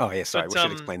that means. Oh, yeah, sorry. We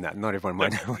should explain that. Not everyone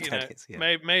might know what that is. Yeah.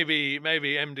 Maybe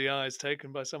MDI is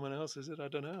taken by someone else, is it? I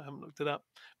don't know. I haven't looked it up.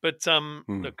 But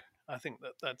look, I think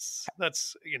that's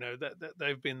that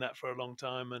they've been that for a long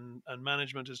time, and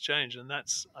management has changed, and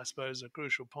that's, I suppose, a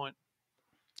crucial point.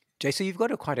 JC, you've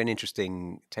got quite an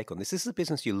interesting take on this. This is a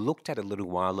business you looked at a little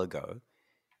while ago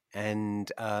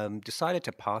and decided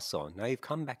to pass on. Now you've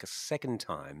come back a second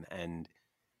time and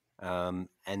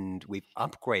we've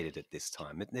upgraded it this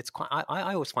time. It's quite.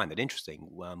 I always find that interesting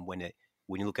when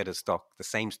you look at a stock, the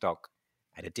same stock,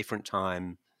 at a different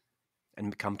time,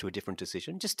 and come to a different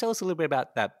decision. Just tell us a little bit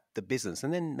about the business,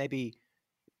 and then maybe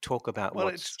talk about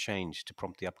what's changed to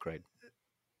prompt the upgrade.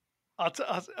 I'll do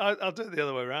it the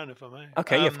other way around, if I may.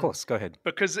 Okay, yeah, of course, go ahead.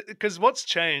 Because what's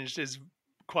changed is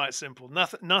quite simple.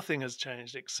 Nothing has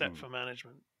changed except for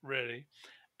management, really.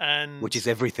 And which is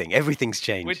everything. Everything's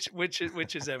changed. Which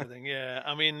is everything. Yeah.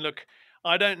 I mean, look,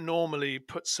 I don't normally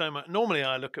put so much. Normally,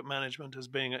 I look at management as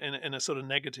being in a sort of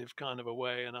negative kind of a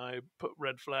way, and I put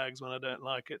red flags when I don't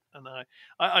like it, and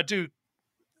I do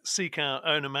seek out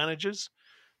owner managers,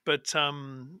 but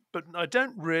I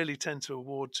don't really tend to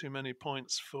award too many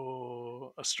points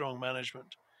for a strong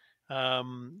management,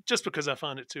 just because I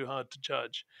find it too hard to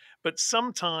judge. But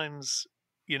sometimes,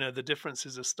 the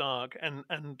differences are stark,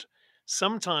 and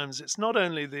sometimes it's not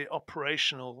only the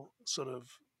operational sort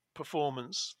of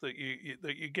performance that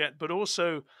you get, but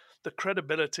also the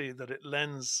credibility that it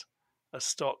lends a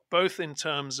stock, both in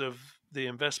terms of the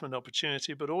investment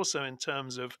opportunity, but also in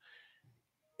terms of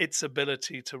its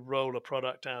ability to roll a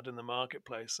product out in the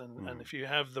marketplace. And if you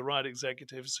have the right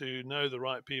executives who know the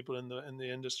right people in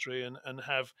the industry and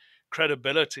have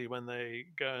credibility when they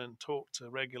go and talk to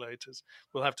regulators,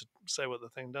 we'll have to say what the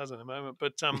thing does in a moment.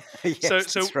 But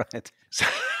yes, that's right.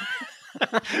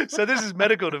 So this is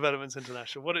Medical Developments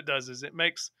International. What it does is it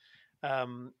makes a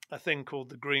thing called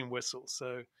the green whistle.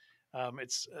 So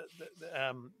it's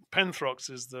Penthrox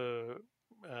is the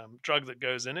drug that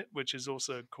goes in it, which is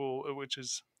also which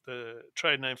is the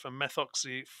trade name for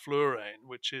methoxyfluorine,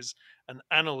 which is an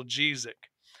analgesic.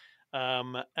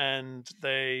 And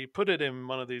they put it in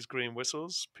one of these green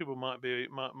whistles. People might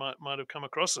have come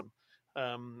across them.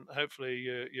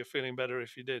 Hopefully, you're feeling better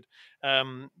if you did,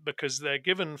 because they're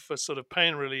given for sort of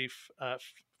pain relief,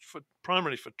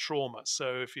 primarily for trauma.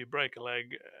 So if you break a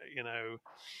leg, you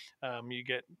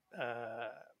get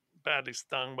badly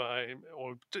stung by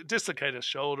or dislocate a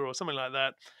shoulder or something like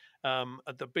that.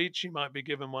 At the beach, you might be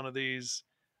given one of these.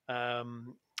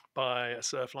 By a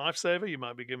surf lifesaver, you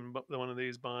might be given one of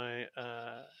these by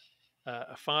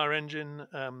a fire engine,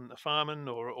 a fireman,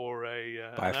 or an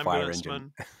ambulance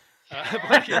man.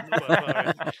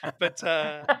 But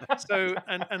so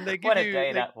and they give what a you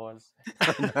day that was.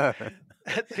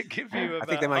 They give you about I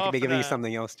think they might be giving you hour.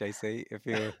 something else, JC. If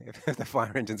the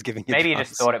fire engine's giving you, maybe you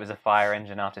just thought it was a fire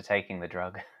engine after taking the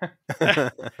drug.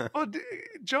 Well,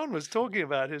 John was talking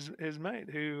about his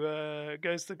mate who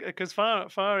goes to, because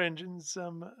fire engines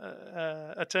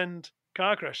attend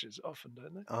car crashes often,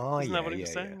 don't they? Oh, Isn't that what he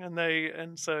was saying?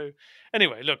 And so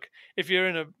anyway, look, if you're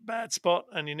in a bad spot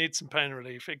and you need some pain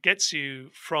relief, it gets you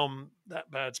from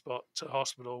that bad spot to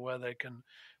hospital where they can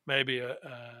maybe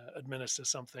administer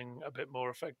something a bit more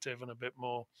effective and a bit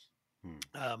more.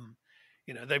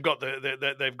 They've got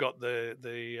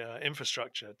the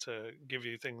infrastructure to give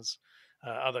you things,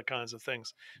 other kinds of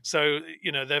things. So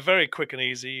they're very quick and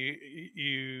easy.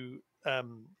 You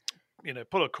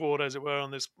pull a cord, as it were,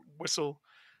 on this whistle,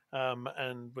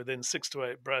 and within 6 to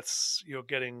 8 breaths, you're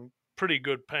getting pretty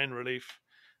good pain relief,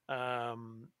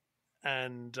 and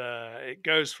it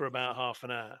goes for about half an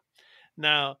hour.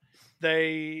 Now,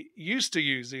 they used to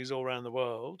use these all around the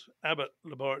world. Abbott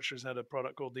Laboratories had a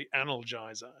product called the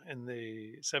Analgizer in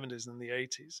the 70s and the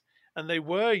 80s, and they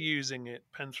were using it,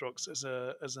 Penthrox, as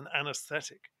an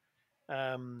anesthetic.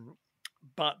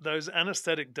 But those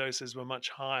anesthetic doses were much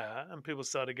higher, and people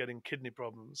started getting kidney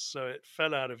problems, so it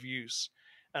fell out of use.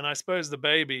 And I suppose the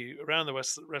baby, around the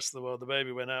rest of the world, the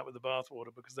baby went out with the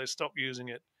bathwater because they stopped using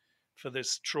it for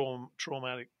this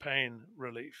traumatic pain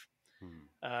relief.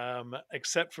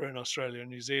 Except for in Australia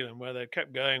and New Zealand, where they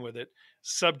kept going with it,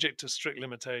 subject to strict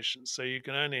limitations. So you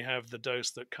can only have the dose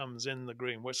that comes in the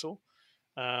green whistle,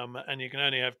 and you can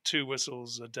only have 2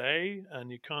 whistles a day,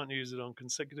 and you can't use it on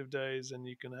consecutive days, and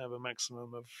you can have a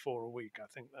maximum of 4 a week. I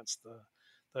think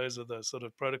those are the sort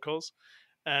of protocols.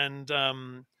 And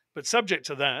but subject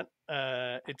to that,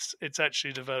 it's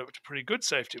actually developed a pretty good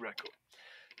safety record.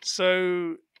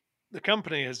 So the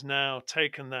company has now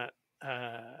taken that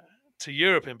to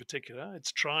Europe in particular.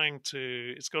 It's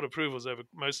got approvals over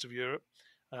most of Europe,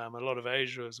 a lot of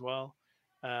Asia as well,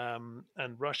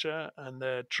 and Russia, and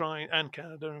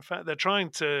Canada. In fact, they're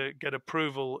trying to get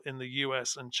approval in the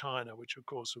US and China, which of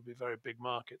course would be very big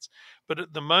markets. But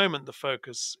at the moment, the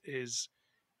focus is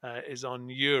on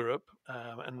Europe,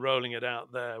 and rolling it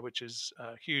out there, which is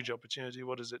a huge opportunity.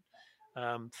 What is it?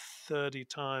 30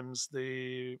 times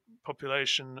the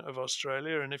population of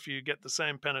Australia, and if you get the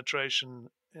same penetration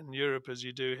in Europe as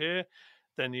you do here,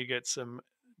 then you get some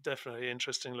definitely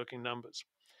interesting looking numbers.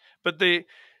 But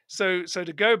so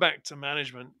to go back to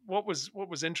management, what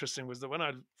was interesting was that when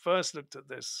I first looked at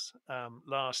this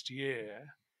last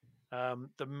year,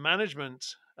 the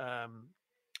management,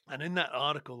 and in that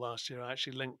article last year, I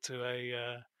actually linked to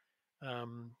a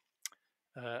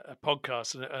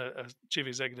podcast, a chief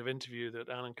executive interview that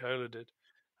Alan Kohler did,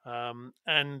 and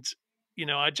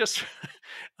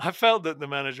I felt that the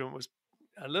management was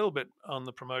a little bit on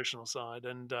the promotional side,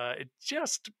 and it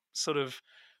just sort of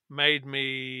made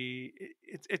me.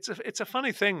 It's a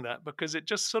funny thing, that, because it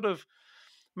just sort of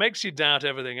makes you doubt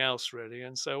everything else, really.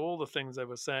 And so all the things they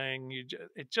were saying,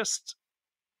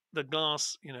 the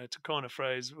glass, to coin a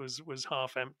phrase, was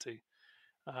half empty,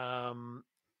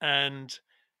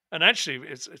 and actually,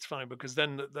 it's funny because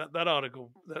then that article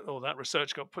or that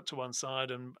research got put to one side,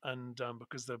 and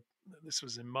because this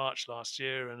was in March last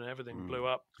year, and everything blew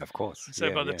up. Of course.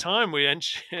 So by the time we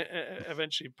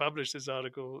eventually published this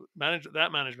article,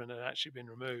 that management had actually been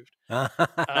removed,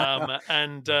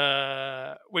 and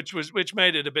which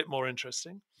made it a bit more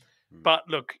interesting. But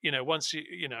look, once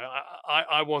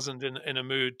I wasn't in a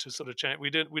mood to sort of change. We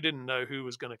didn't know who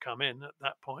was going to come in at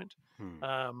that point,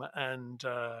 and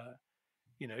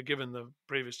given the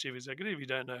previous chief executive, you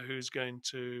don't know who's going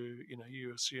to.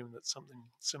 You assume that something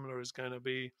similar is going to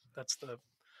be. That's the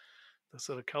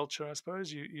sort of culture, I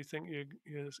suppose. You think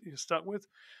you're stuck with.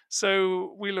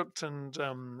 So we looked, and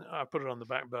I put it on the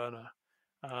back burner,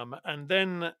 and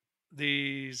then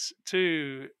these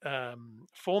 2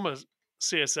 former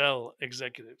CSL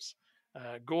executives,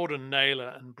 Gordon Naylor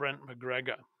and Brent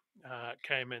McGregor,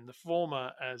 came in, the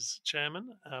former as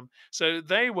chairman. So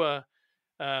they were,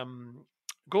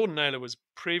 Gordon Naylor was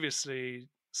previously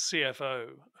CFO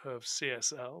of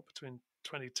CSL between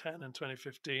 2010 and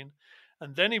 2015.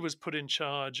 And then he was put in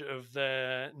charge of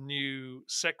their new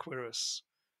Seqirus,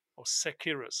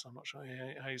 I'm not sure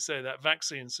how you say that,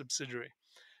 vaccine subsidiary,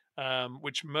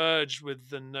 which merged with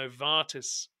the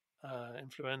Novartis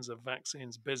influenza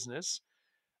vaccines business,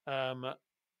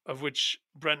 of which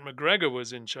Brent McGregor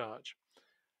was in charge.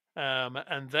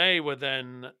 And they were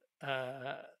then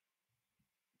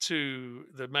to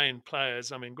the main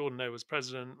players. I mean, Gordon Naylor was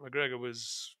president, McGregor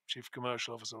was chief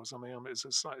commercial officer or something. I mean, it's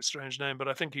a slightly strange name, but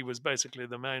I think he was basically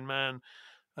the main man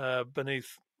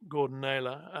beneath Gordon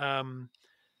Naylor.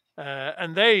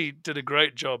 And they did a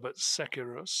great job at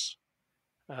Seqirus,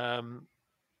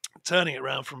 turning it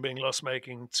around from being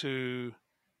loss-making to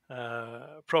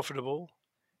profitable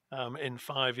in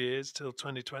 5 years till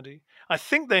 2020. I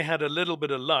think they had a little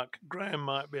bit of luck. Graham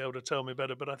might be able to tell me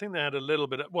better, but I think they had a little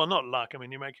bit of, well, not luck. I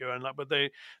mean, you make your own luck, but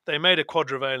they made a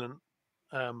quadrivalent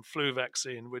flu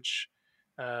vaccine, which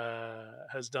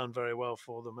has done very well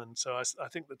for them. And so I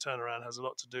think the turnaround has a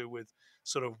lot to do with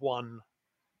sort of one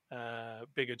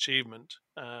big achievement.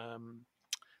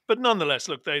 But nonetheless,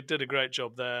 look, they did a great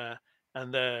job there,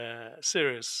 and they're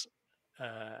serious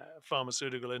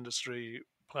pharmaceutical industry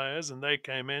players, and they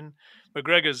came in.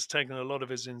 McGregor's taken a lot of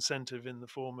his incentive in the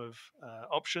form of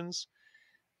options.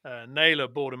 Naylor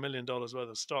bought $1 million worth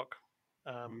of stock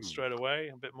straight away,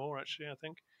 a bit more actually, I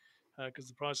think, because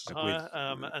the price is higher,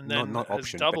 and then not has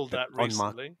option, doubled but that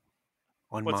recently.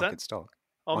 On What's market that? stock.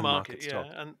 On market, yeah, stock.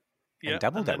 and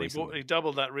doubled that then recently. he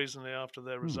doubled that recently after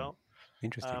their result.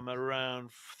 Interesting.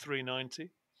 Around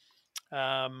 390.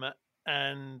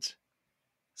 And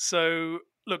so,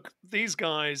 look, these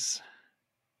guys,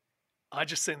 I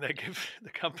just think they give the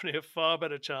company a far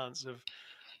better chance of.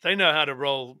 They know how to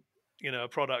roll, a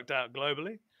product out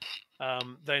globally.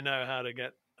 They know how to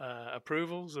get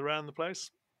approvals around the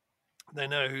place. They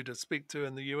know who to speak to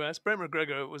in the US. Brent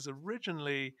McGregor was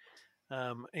originally,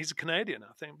 he's a Canadian,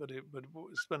 I think, but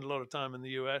spent a lot of time in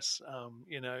the US.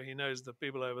 He knows the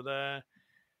people over there.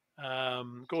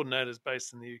 Gordon Naylor's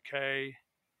based in the UK.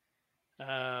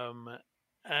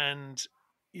 And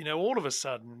all of a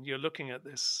sudden you're looking at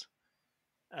this,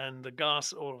 and the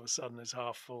glass all of a sudden is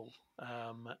half full.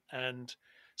 And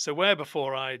so where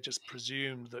before I just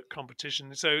presumed that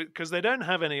competition, so because they don't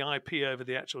have any IP over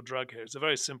the actual drug here, it's a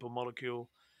very simple molecule,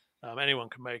 anyone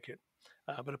can make it,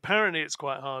 but apparently it's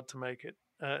quite hard to make it,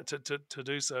 to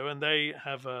do so, and they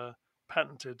have a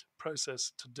patented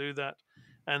process to do that,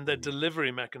 and their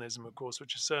delivery mechanism, of course,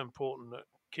 which is so important at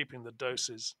keeping the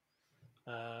doses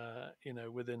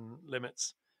within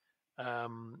limits,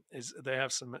 is they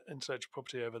have some intellectual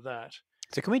property over that.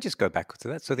 So can we just go back to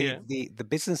that? So the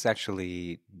business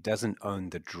actually doesn't own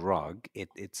the drug.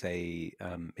 It's the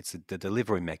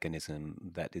delivery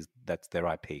mechanism that's their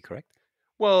IP, correct?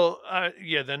 Well,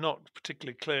 they're not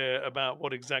particularly clear about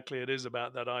what exactly it is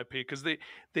about that IP, because the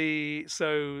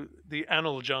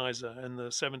analgizer in the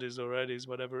 70s or 80s,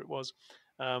 whatever it was,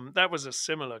 that was a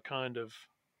similar kind of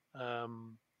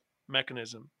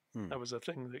mechanism. That was a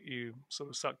thing that you sort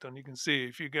of sucked on. You can see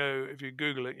if you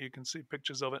Google it, you can see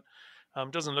pictures of it.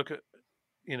 Doesn't look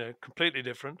completely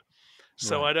different.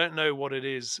 So I don't know what it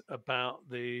is about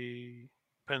the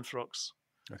Penthrox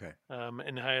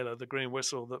inhaler, the green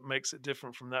whistle, that makes it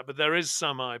different from that. But there is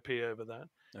some IP over that,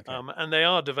 and they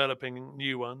are developing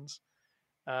new ones.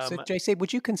 So JC,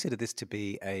 would you consider this to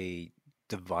be a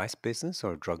device business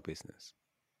or a drug business?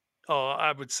 Oh,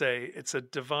 I would say it's a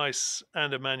device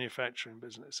and a manufacturing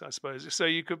business, I suppose. So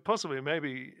you could possibly,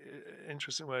 maybe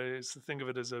interesting way is to think of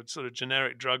it as a sort of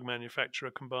generic drug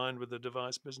manufacturer combined with a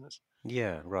device business.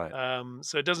 Yeah, right.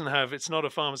 So it's not a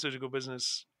pharmaceutical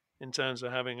business in terms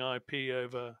of having IP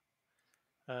over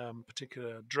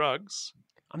particular drugs.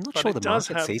 I'm not sure the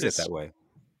market sees it that way.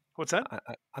 What's that?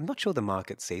 I'm not sure the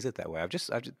market sees it that way. I've just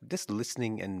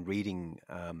listening and reading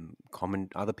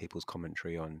other people's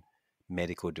commentary on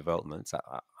medical developments.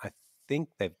 I think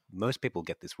most people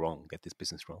get this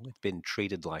business wrong. It's been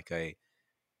treated like a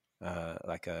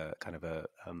kind of a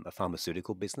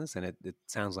pharmaceutical business, and it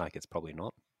sounds like it's probably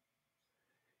not.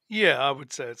 Yeah, I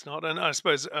would say it's not, and I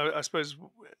suppose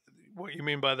what you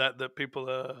mean by that people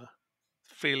are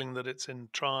feeling that it's in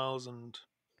trials and.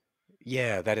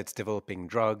 Yeah, that it's developing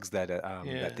drugs. That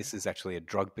this is actually a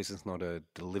drug business, not a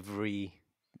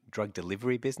drug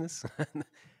delivery business.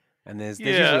 And there's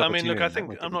I mean, look,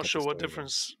 I'm not sure what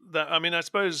difference that. I mean, I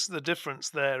suppose the difference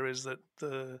there is that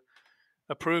the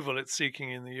approval it's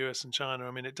seeking in the US and China.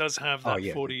 I mean, it does have that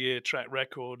 40-year track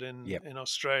record in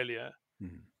Australia,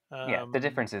 The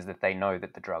difference is that they know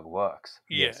that the drug works.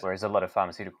 Yeah. Whereas a lot of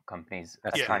pharmaceutical companies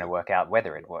are Yeah. trying to work out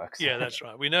whether it works. Yeah, that's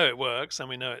right. We know it works and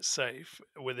we know it's safe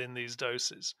within these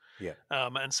doses. Yeah.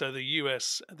 And so the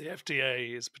US, the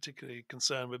FDA is particularly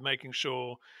concerned with making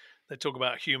sure they talk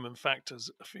about human factor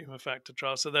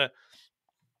trials. So they're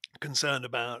concerned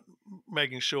about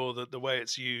making sure that the way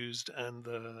it's used and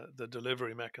the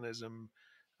delivery mechanism,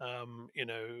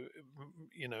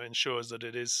 ensures that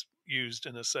it is used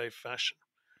in a safe fashion.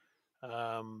 So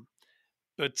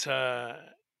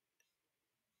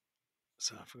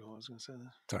I forgot what I was going to say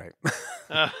there. Sorry.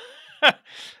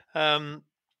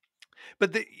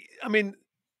 But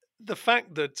the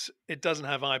fact that it doesn't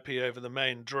have IP over the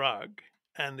main drug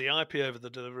and the IP over the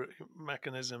delivery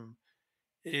mechanism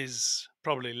is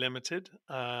probably limited,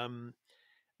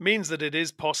 means that it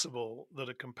is possible that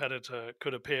a competitor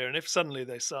could appear. And if suddenly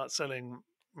they start selling,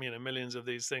 millions of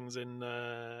these things in,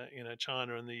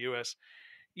 China and the US,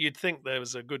 you'd think there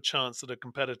was a good chance that a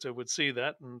competitor would see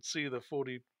that and see the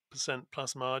 40%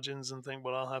 plus margins and think,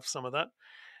 well, I'll have some of that.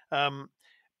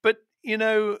 But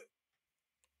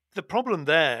the problem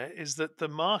there is that the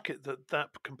market that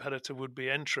competitor would be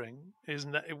entering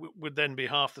would then be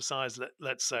half the size.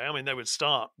 Let's say, they would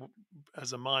start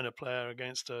as a minor player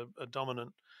against a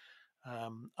dominant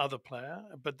other player,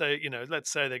 but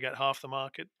let's say they get half the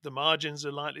market. The margins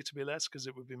are likely to be less because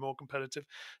it would be more competitive.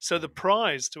 So the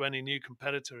prize to any new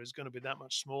competitor is going to be that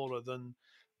much smaller than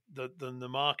the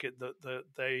market that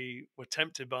they were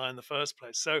tempted by in the first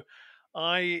place. So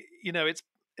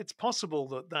it's possible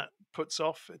that puts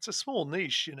off. It's a small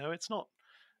niche, it's not.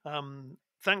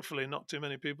 Thankfully, not too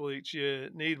many people each year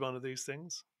need one of these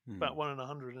things. About 1 in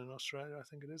 100 in Australia, I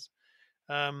think it is.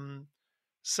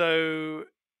 So,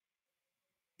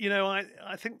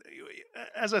 I think,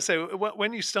 as I say,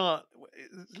 when you start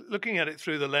looking at it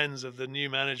through the lens of the new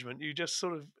management, you just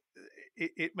sort of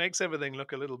it makes everything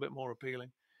look a little bit more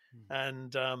appealing,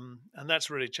 and that's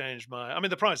really changed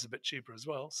the price is a bit cheaper as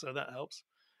well, so that helps.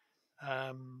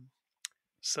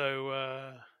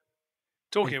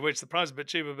 Talking of which, the price is a bit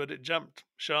cheaper, but it jumped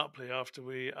sharply after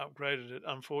we upgraded it,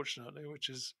 unfortunately, which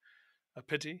is a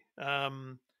pity. I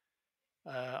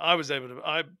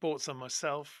bought some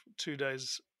myself 2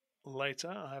 days later.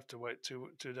 I have to wait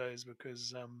two days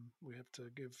because we have to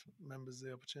give members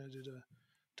the opportunity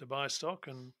to buy stock,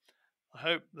 and I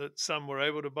hope that some were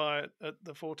able to buy it at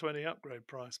the 420 upgrade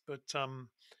price, but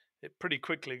it pretty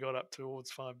quickly got up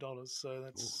towards $5. So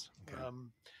that's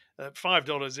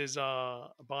 $5 is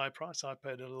our buy price. I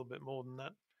paid a little bit more than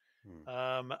that.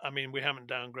 We haven't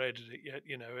downgraded it yet.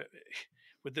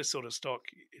 With this sort of stock,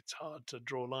 it's hard to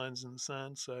draw lines in the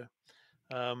sand. So,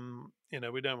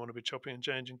 we don't want to be chopping and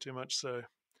changing too much. So,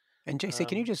 and JC,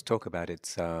 can you just talk about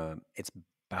its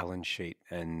balance sheet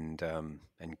and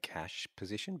cash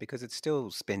position, because it's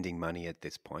still spending money at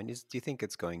this point? Do you think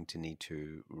it's going to need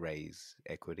to raise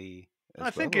equity? I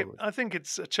think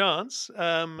it's a chance.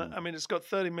 It's got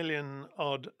 30 million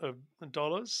odd of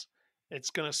dollars. It's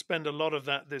going to spend a lot of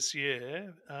that this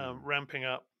year, ramping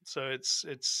up. So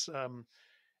it's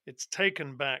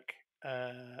taken back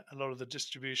a lot of the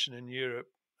distribution in Europe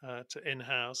to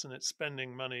in-house, and it's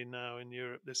spending money now in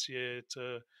Europe this year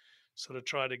to sort of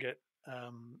try to get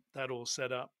that all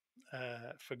set up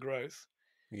for growth.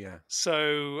 Yeah.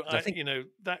 So I think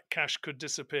that cash could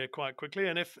disappear quite quickly,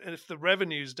 and if the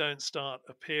revenues don't start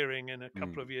appearing in a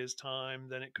couple of years' time,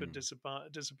 then it could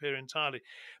disappear entirely.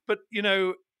 But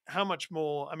how much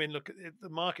more? Look, the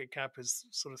market cap is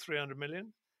sort of 300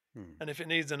 million, and if it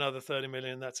needs another 30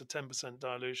 million, that's a 10%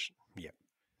 dilution. Yeah.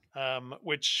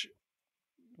 Which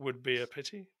would be a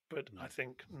pity, but I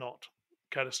think not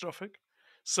catastrophic.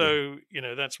 So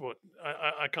that's what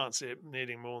I can't see it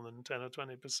needing more than 10 or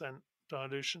 20%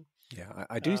 dilution. Yeah,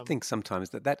 I do think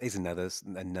sometimes that is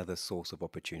another source of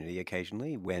opportunity.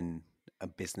 Occasionally, when a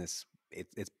business,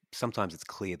 sometimes it's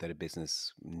clear that a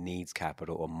business needs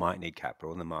capital or might need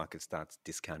capital, and the market starts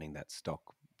discounting that stock,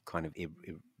 kind of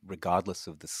regardless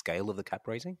of the scale of the cap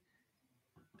raising,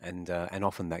 and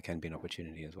often that can be an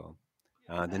opportunity as well.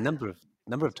 The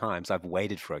number of times I've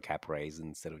waited for a cap raise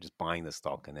instead of just buying the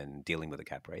stock and then dealing with a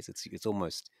cap raise,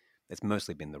 it's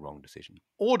mostly been the wrong decision.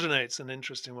 Ordinate's an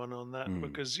interesting one on that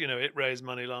because it raised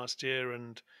money last year,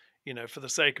 and for the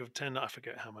sake of 10, I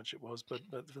forget how much it was, but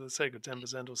for the sake of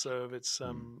 10% or so of its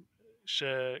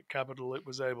share capital, it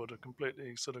was able to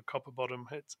completely sort of copper bottom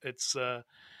its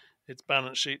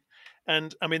balance sheet.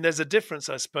 And there's a difference,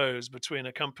 I suppose, between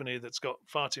a company that's got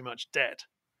far too much debt.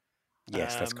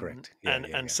 Yes, that's correct.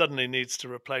 And suddenly needs to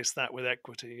replace that with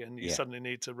equity, and you suddenly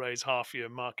need to raise half your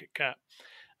market cap.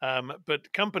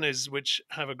 But companies which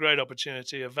have a great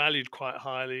opportunity are valued quite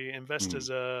highly. Investors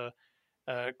are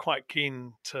quite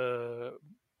keen to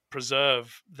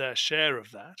preserve their share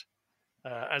of that,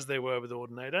 as they were with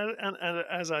Audinate, and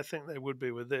as I think they would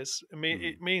be with this. I mean,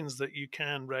 it means that you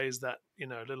can raise that,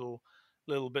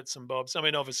 little bits and bobs. I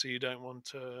mean, obviously, you don't want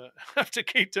to have to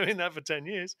keep doing that for 10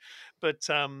 years, but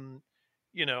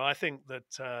I think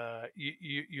that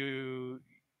you're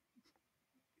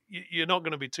not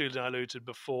going to be too diluted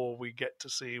before we get to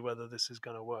see whether this is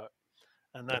going to work.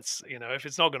 And that's if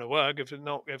it's not going to work, if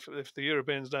the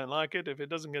Europeans don't like it, if it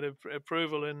doesn't get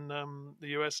approval in the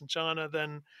US and China,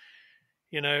 then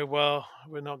well,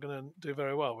 we're not going to do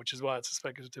very well, which is why it's a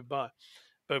speculative buy.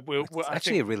 But it's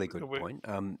actually a really good point.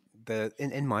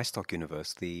 In my stock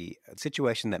universe, the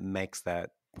situation that makes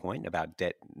that point about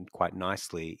debt quite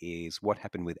nicely is what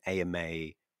happened with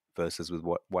AMA versus with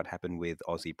what happened with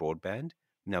Aussie Broadband.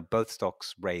 Now, both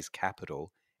stocks raised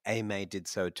capital. AMA did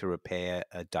so to repair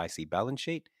a dicey balance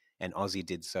sheet, and Aussie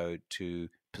did so to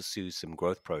pursue some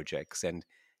growth projects. And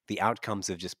the outcomes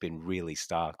have just been really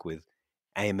stark, with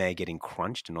AMA getting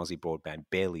crunched and Aussie Broadband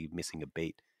barely missing a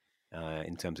beat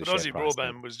in terms of share Aussie price.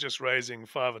 Broadband was just raising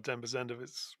 5 or 10% of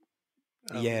its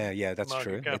that's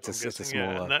true. Cap, it's a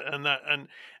smaller,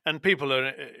 and people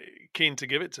are keen to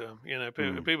give it to them.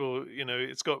 People,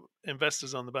 it's got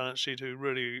investors on the balance sheet who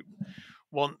really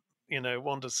want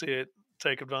to see it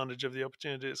take advantage of the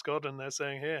opportunity it's got, and they're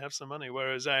saying, "Here, have some money."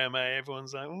 Whereas AMA,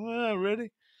 everyone's like, "Well,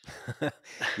 really?"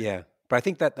 Yeah, but I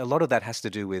think that a lot of that has to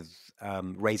do with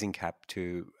raising cap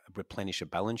to replenish a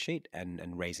balance sheet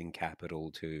and raising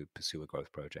capital to pursue a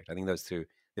growth project. I think those two,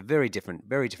 they're very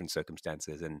different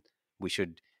circumstances, and we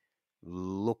should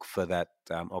look for that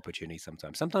opportunity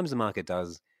sometimes. Sometimes the market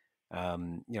does,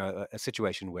 a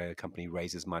situation where a company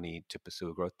raises money to pursue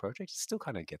a growth project, it still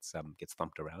kind of gets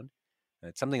thumped around.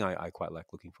 It's something I quite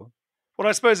like looking for. Well,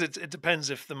 I suppose it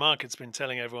depends. If the market's been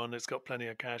telling everyone it's got plenty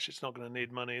of cash, it's not going to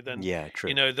need money, then yeah,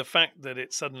 true. The fact that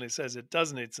it suddenly says it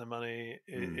does need some money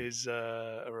is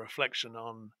a reflection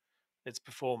on its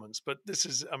performance. But this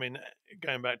is, I mean,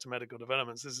 going back to Medical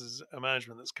Developments, this is a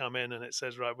management that's come in and it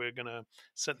says, right, we're going to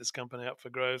set this company up for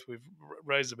growth. We've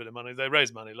raised a bit of money. They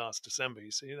raised money last December,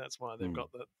 you see. That's why they've got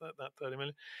that 30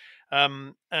 million.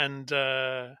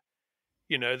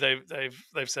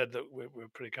 They've said that we're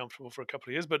pretty comfortable for a couple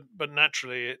of years, but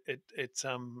naturally it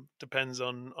depends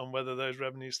on whether those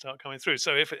revenues start coming through.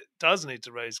 So if it does need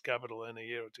to raise capital in a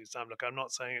year or two's time, look, I'm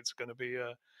not saying it's going to be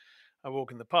a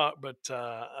walk in the park, but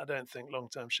I don't think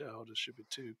long-term shareholders should be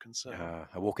too concerned.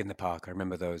 A walk in the park, I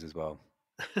remember those as well.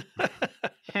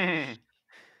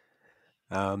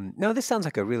 No, this sounds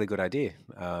like a really good idea.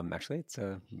 Actually,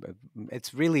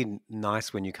 it's really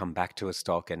nice when you come back to a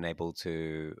stock and able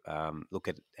to look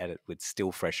at it with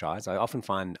still fresh eyes. I often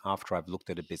find after I've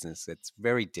looked at a business, it's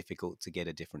very difficult to get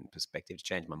a different perspective, to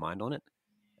change my mind on it.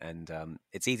 And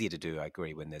it's easier to do, I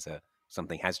agree, when there's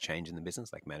something has changed in the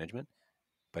business, like management.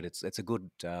 But it's a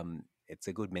good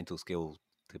mental skill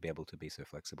to be able to be so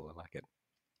flexible. I like it.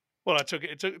 Well, it took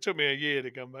me a year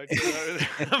to come back.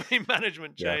 I mean,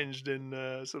 management changed in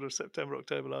sort of September,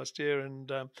 October last year, and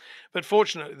but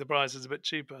fortunately the price is a bit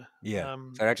cheaper. Yeah,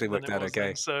 so it actually worked out okay.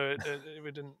 Then, so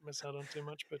we didn't miss out on too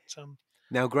much. But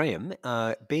now, Graham,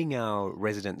 being our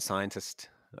resident scientist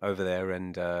over there,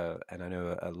 and I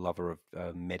know a lover of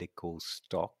medical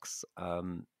stocks,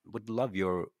 would love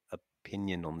your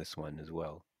opinion on this one as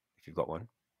well, if you've got one.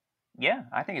 Yeah,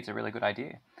 I think it's a really good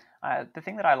idea. The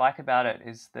thing that I like about it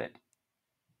is that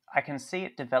I can see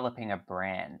it developing a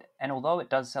brand. And although it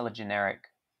does sell a generic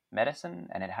medicine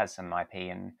and it has some IP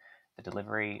in the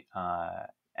delivery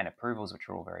and approvals, which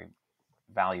are all very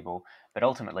valuable, but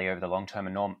ultimately over the long term,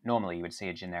 and normally you would see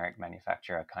a generic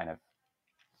manufacturer kind of,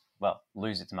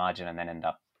 lose its margin and then end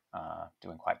up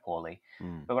doing quite poorly.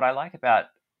 But what I like about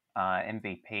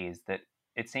MVP is that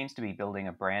it seems to be building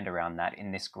a brand around that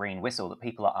in this green whistle, that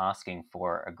people are asking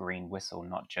for a green whistle,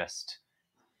 not just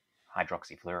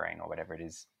hydroxyfluorine or whatever it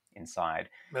is inside.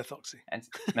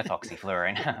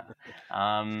 Methoxyfluorine.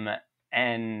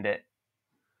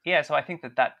 So I think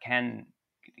that can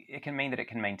mean that it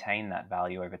can maintain that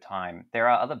value over time. There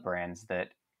are other brands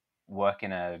that work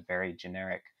in a very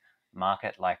generic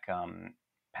market, like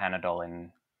Panadol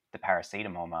in the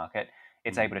paracetamol market.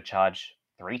 It's able to charge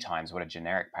 3 times what a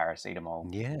generic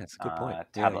paracetamol that's a good point.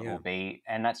 Tablet will be,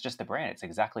 and that's just the brand. It's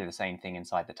exactly the same thing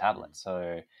inside the tablet.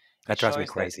 So that drives me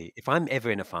crazy. If I'm ever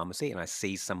in a pharmacy and I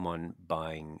see someone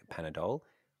buying Panadol,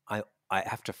 I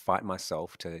have to fight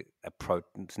myself to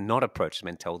not approach them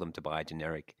and tell them to buy a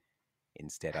generic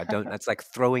instead. I don't. That's like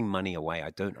throwing money away.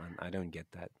 I don't get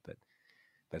that. But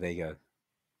there you go.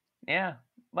 Yeah.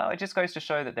 Well, it just goes to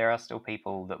show that there are still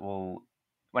people that will,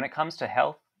 when it comes to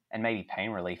health and maybe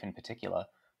pain relief in particular,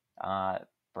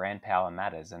 brand power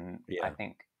matters, and I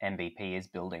think MVP is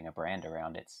building a brand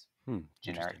around its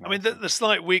generic medicine. I mean, the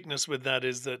slight weakness with that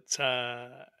is that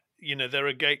there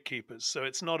are gatekeepers, so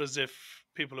it's not as if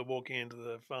people are walking into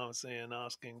the pharmacy and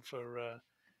asking for,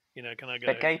 can I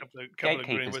get a couple of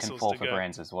green whistles can fall to for go?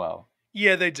 brands as well.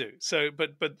 Yeah, they do. So,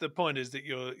 but the point is that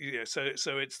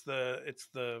so it's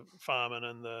the fireman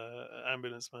and the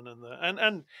ambulanceman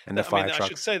and the fire trucks. I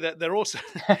should say that they're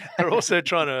also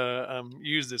trying to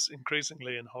use this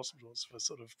increasingly in hospitals for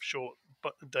sort of short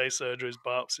day surgeries,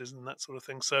 biopsies, and that sort of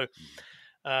thing. So,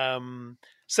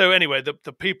 so anyway,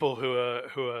 the people who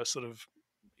are sort of,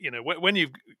 when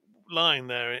you're lying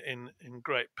there in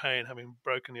great pain, having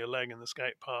broken your leg in the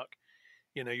skate park,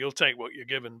 you'll take what you're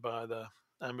given by the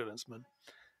ambulanceman,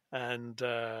 and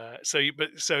so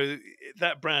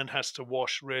that brand has to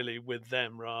wash really with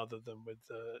them rather than with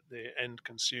the end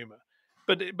consumer,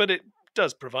 but it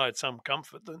does provide some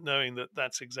comfort that knowing that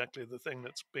that's exactly the thing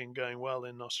that's been going well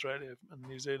in Australia and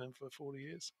New Zealand for 40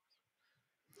 years.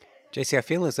 JC, I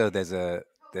feel as though there's a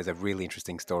really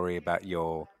interesting story about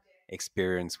your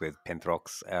experience with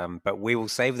Penthrox, but we will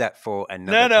save that for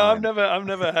another time. I've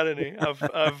never had any.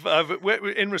 I've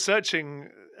in researching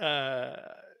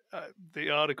the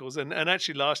articles, and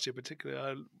actually last year particularly,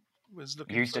 I was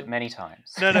looking used it many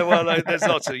times. Well, there's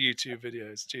lots of YouTube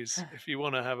videos. Geez, if you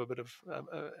want to have a bit of,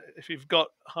 if you've got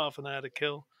half an hour to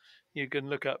kill, you can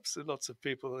look up lots of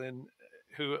people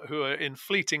who are in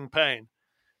fleeting pain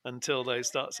until they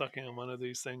start sucking on one of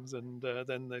these things, and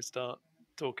then they start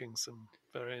talking some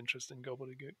very interesting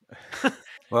gobbledygook.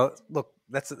 Well, look,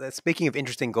 that's speaking of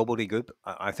interesting gobbledygook.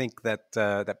 I think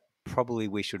that probably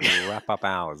we should wrap up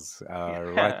ours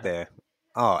right there.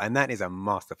 Oh, and that is a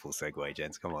masterful segue,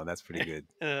 gents. Come on, that's pretty good.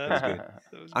 That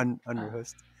was good.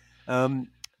 Unrehearsed.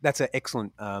 That's an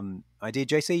excellent idea,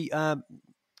 JC.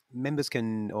 Members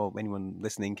can, or anyone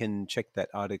listening can check that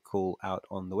article out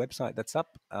on the website that's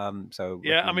up. So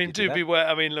yeah, I mean, do beware.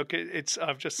 I mean, look, it's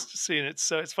I've just seen it.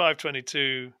 So it's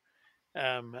 $5.22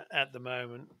 at the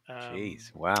moment.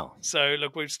 Jeez, wow. So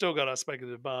look, we've still got our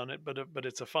speculative buy on it, but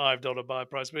it's a $5 buy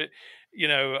price. But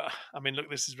I mean, look,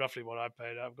 this is roughly what I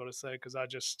paid. I've got to say, because I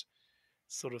just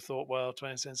sort of thought, well,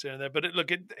 20 cents here and there. But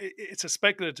it's a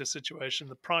speculative situation.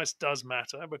 The price does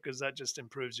matter because that just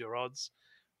improves your odds.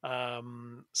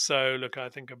 So look, I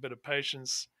think a bit of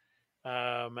patience,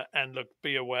 and look,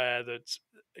 be aware that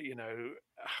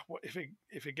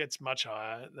if it gets much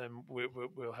higher, then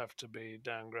we'll have to be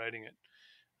downgrading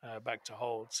it back to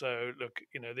hold. So look,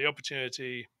 the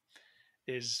opportunity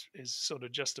is sort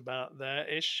of just about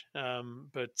there-ish,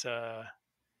 but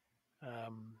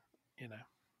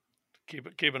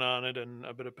keep an eye on it and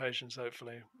a bit of patience,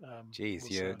 hopefully.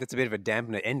 Jeez, that's a bit of a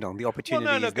dampener to end on. The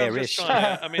opportunity is there-ish.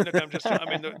 I mean,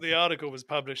 look, the article was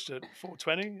published at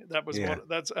 $4.20. That was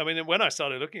I mean, when I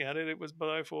started looking at it, it was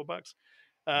below $4.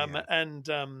 And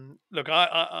look,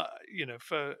 I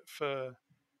for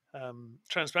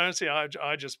transparency,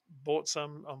 I just bought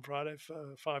some on Friday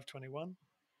for $5.21.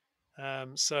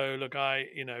 So look,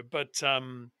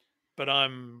 but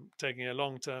I'm taking a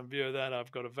long-term view of that.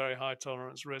 I've got a very high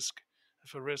tolerance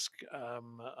for risk.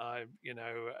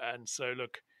 And so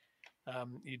look,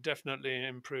 you definitely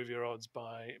improve your odds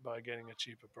by getting a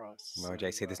cheaper price. Well,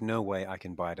 JC, there's no way I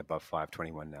can buy it above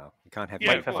 $5.21 now. You can't have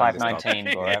wait for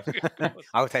 $5.19.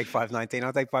 I'll take $5.19.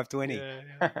 I'll take $5.20.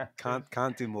 Yeah.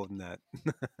 Can't do more than that.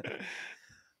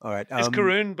 All right. Is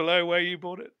Karoon below where you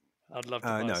bought it? I'd love to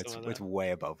buy no, some of that. It's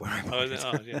way above where I bought it.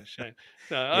 Oh, yeah, shame.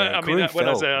 No, I mean, when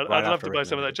I say I'd love to buy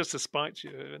some of that just to spite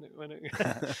you.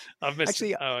 I've missed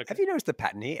Actually, have you noticed the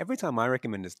pattern here? Every time I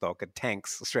recommend a stock, it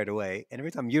tanks straight away. And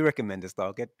every time you recommend a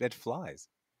stock, it flies.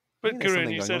 But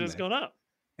Karoon, you said it's gone up.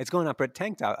 It's gone up, but it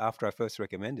tanked out after I first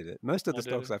recommended it. Most of the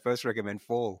stocks I first recommend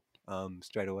fall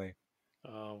straight away.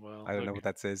 Oh, well. I don't know what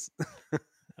that says.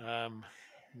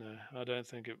 No, I don't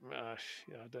think it. I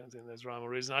don't think there's rhyme or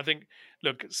reason. I think,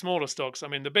 look, smaller stocks. I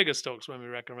mean, the bigger stocks, when we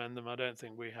recommend them, I don't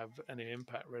think we have any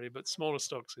impact really. But smaller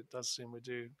stocks, it does seem we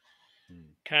do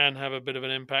can have a bit of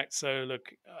an impact. So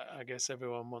look, I guess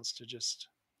everyone wants to just,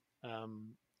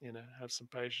 have some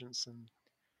patience and,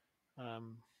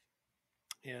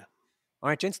 yeah. All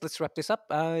right, gents, let's wrap this up.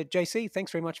 JC,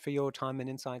 thanks very much for your time and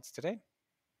insights today.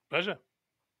 Pleasure.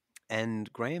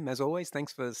 And Graham, as always,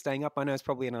 thanks for staying up. I know it's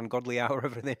probably an ungodly hour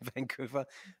over there in Vancouver.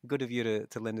 Good of you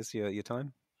to lend us your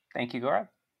time. Thank you, Gaurav.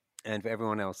 And for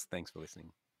everyone else, thanks for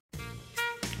listening.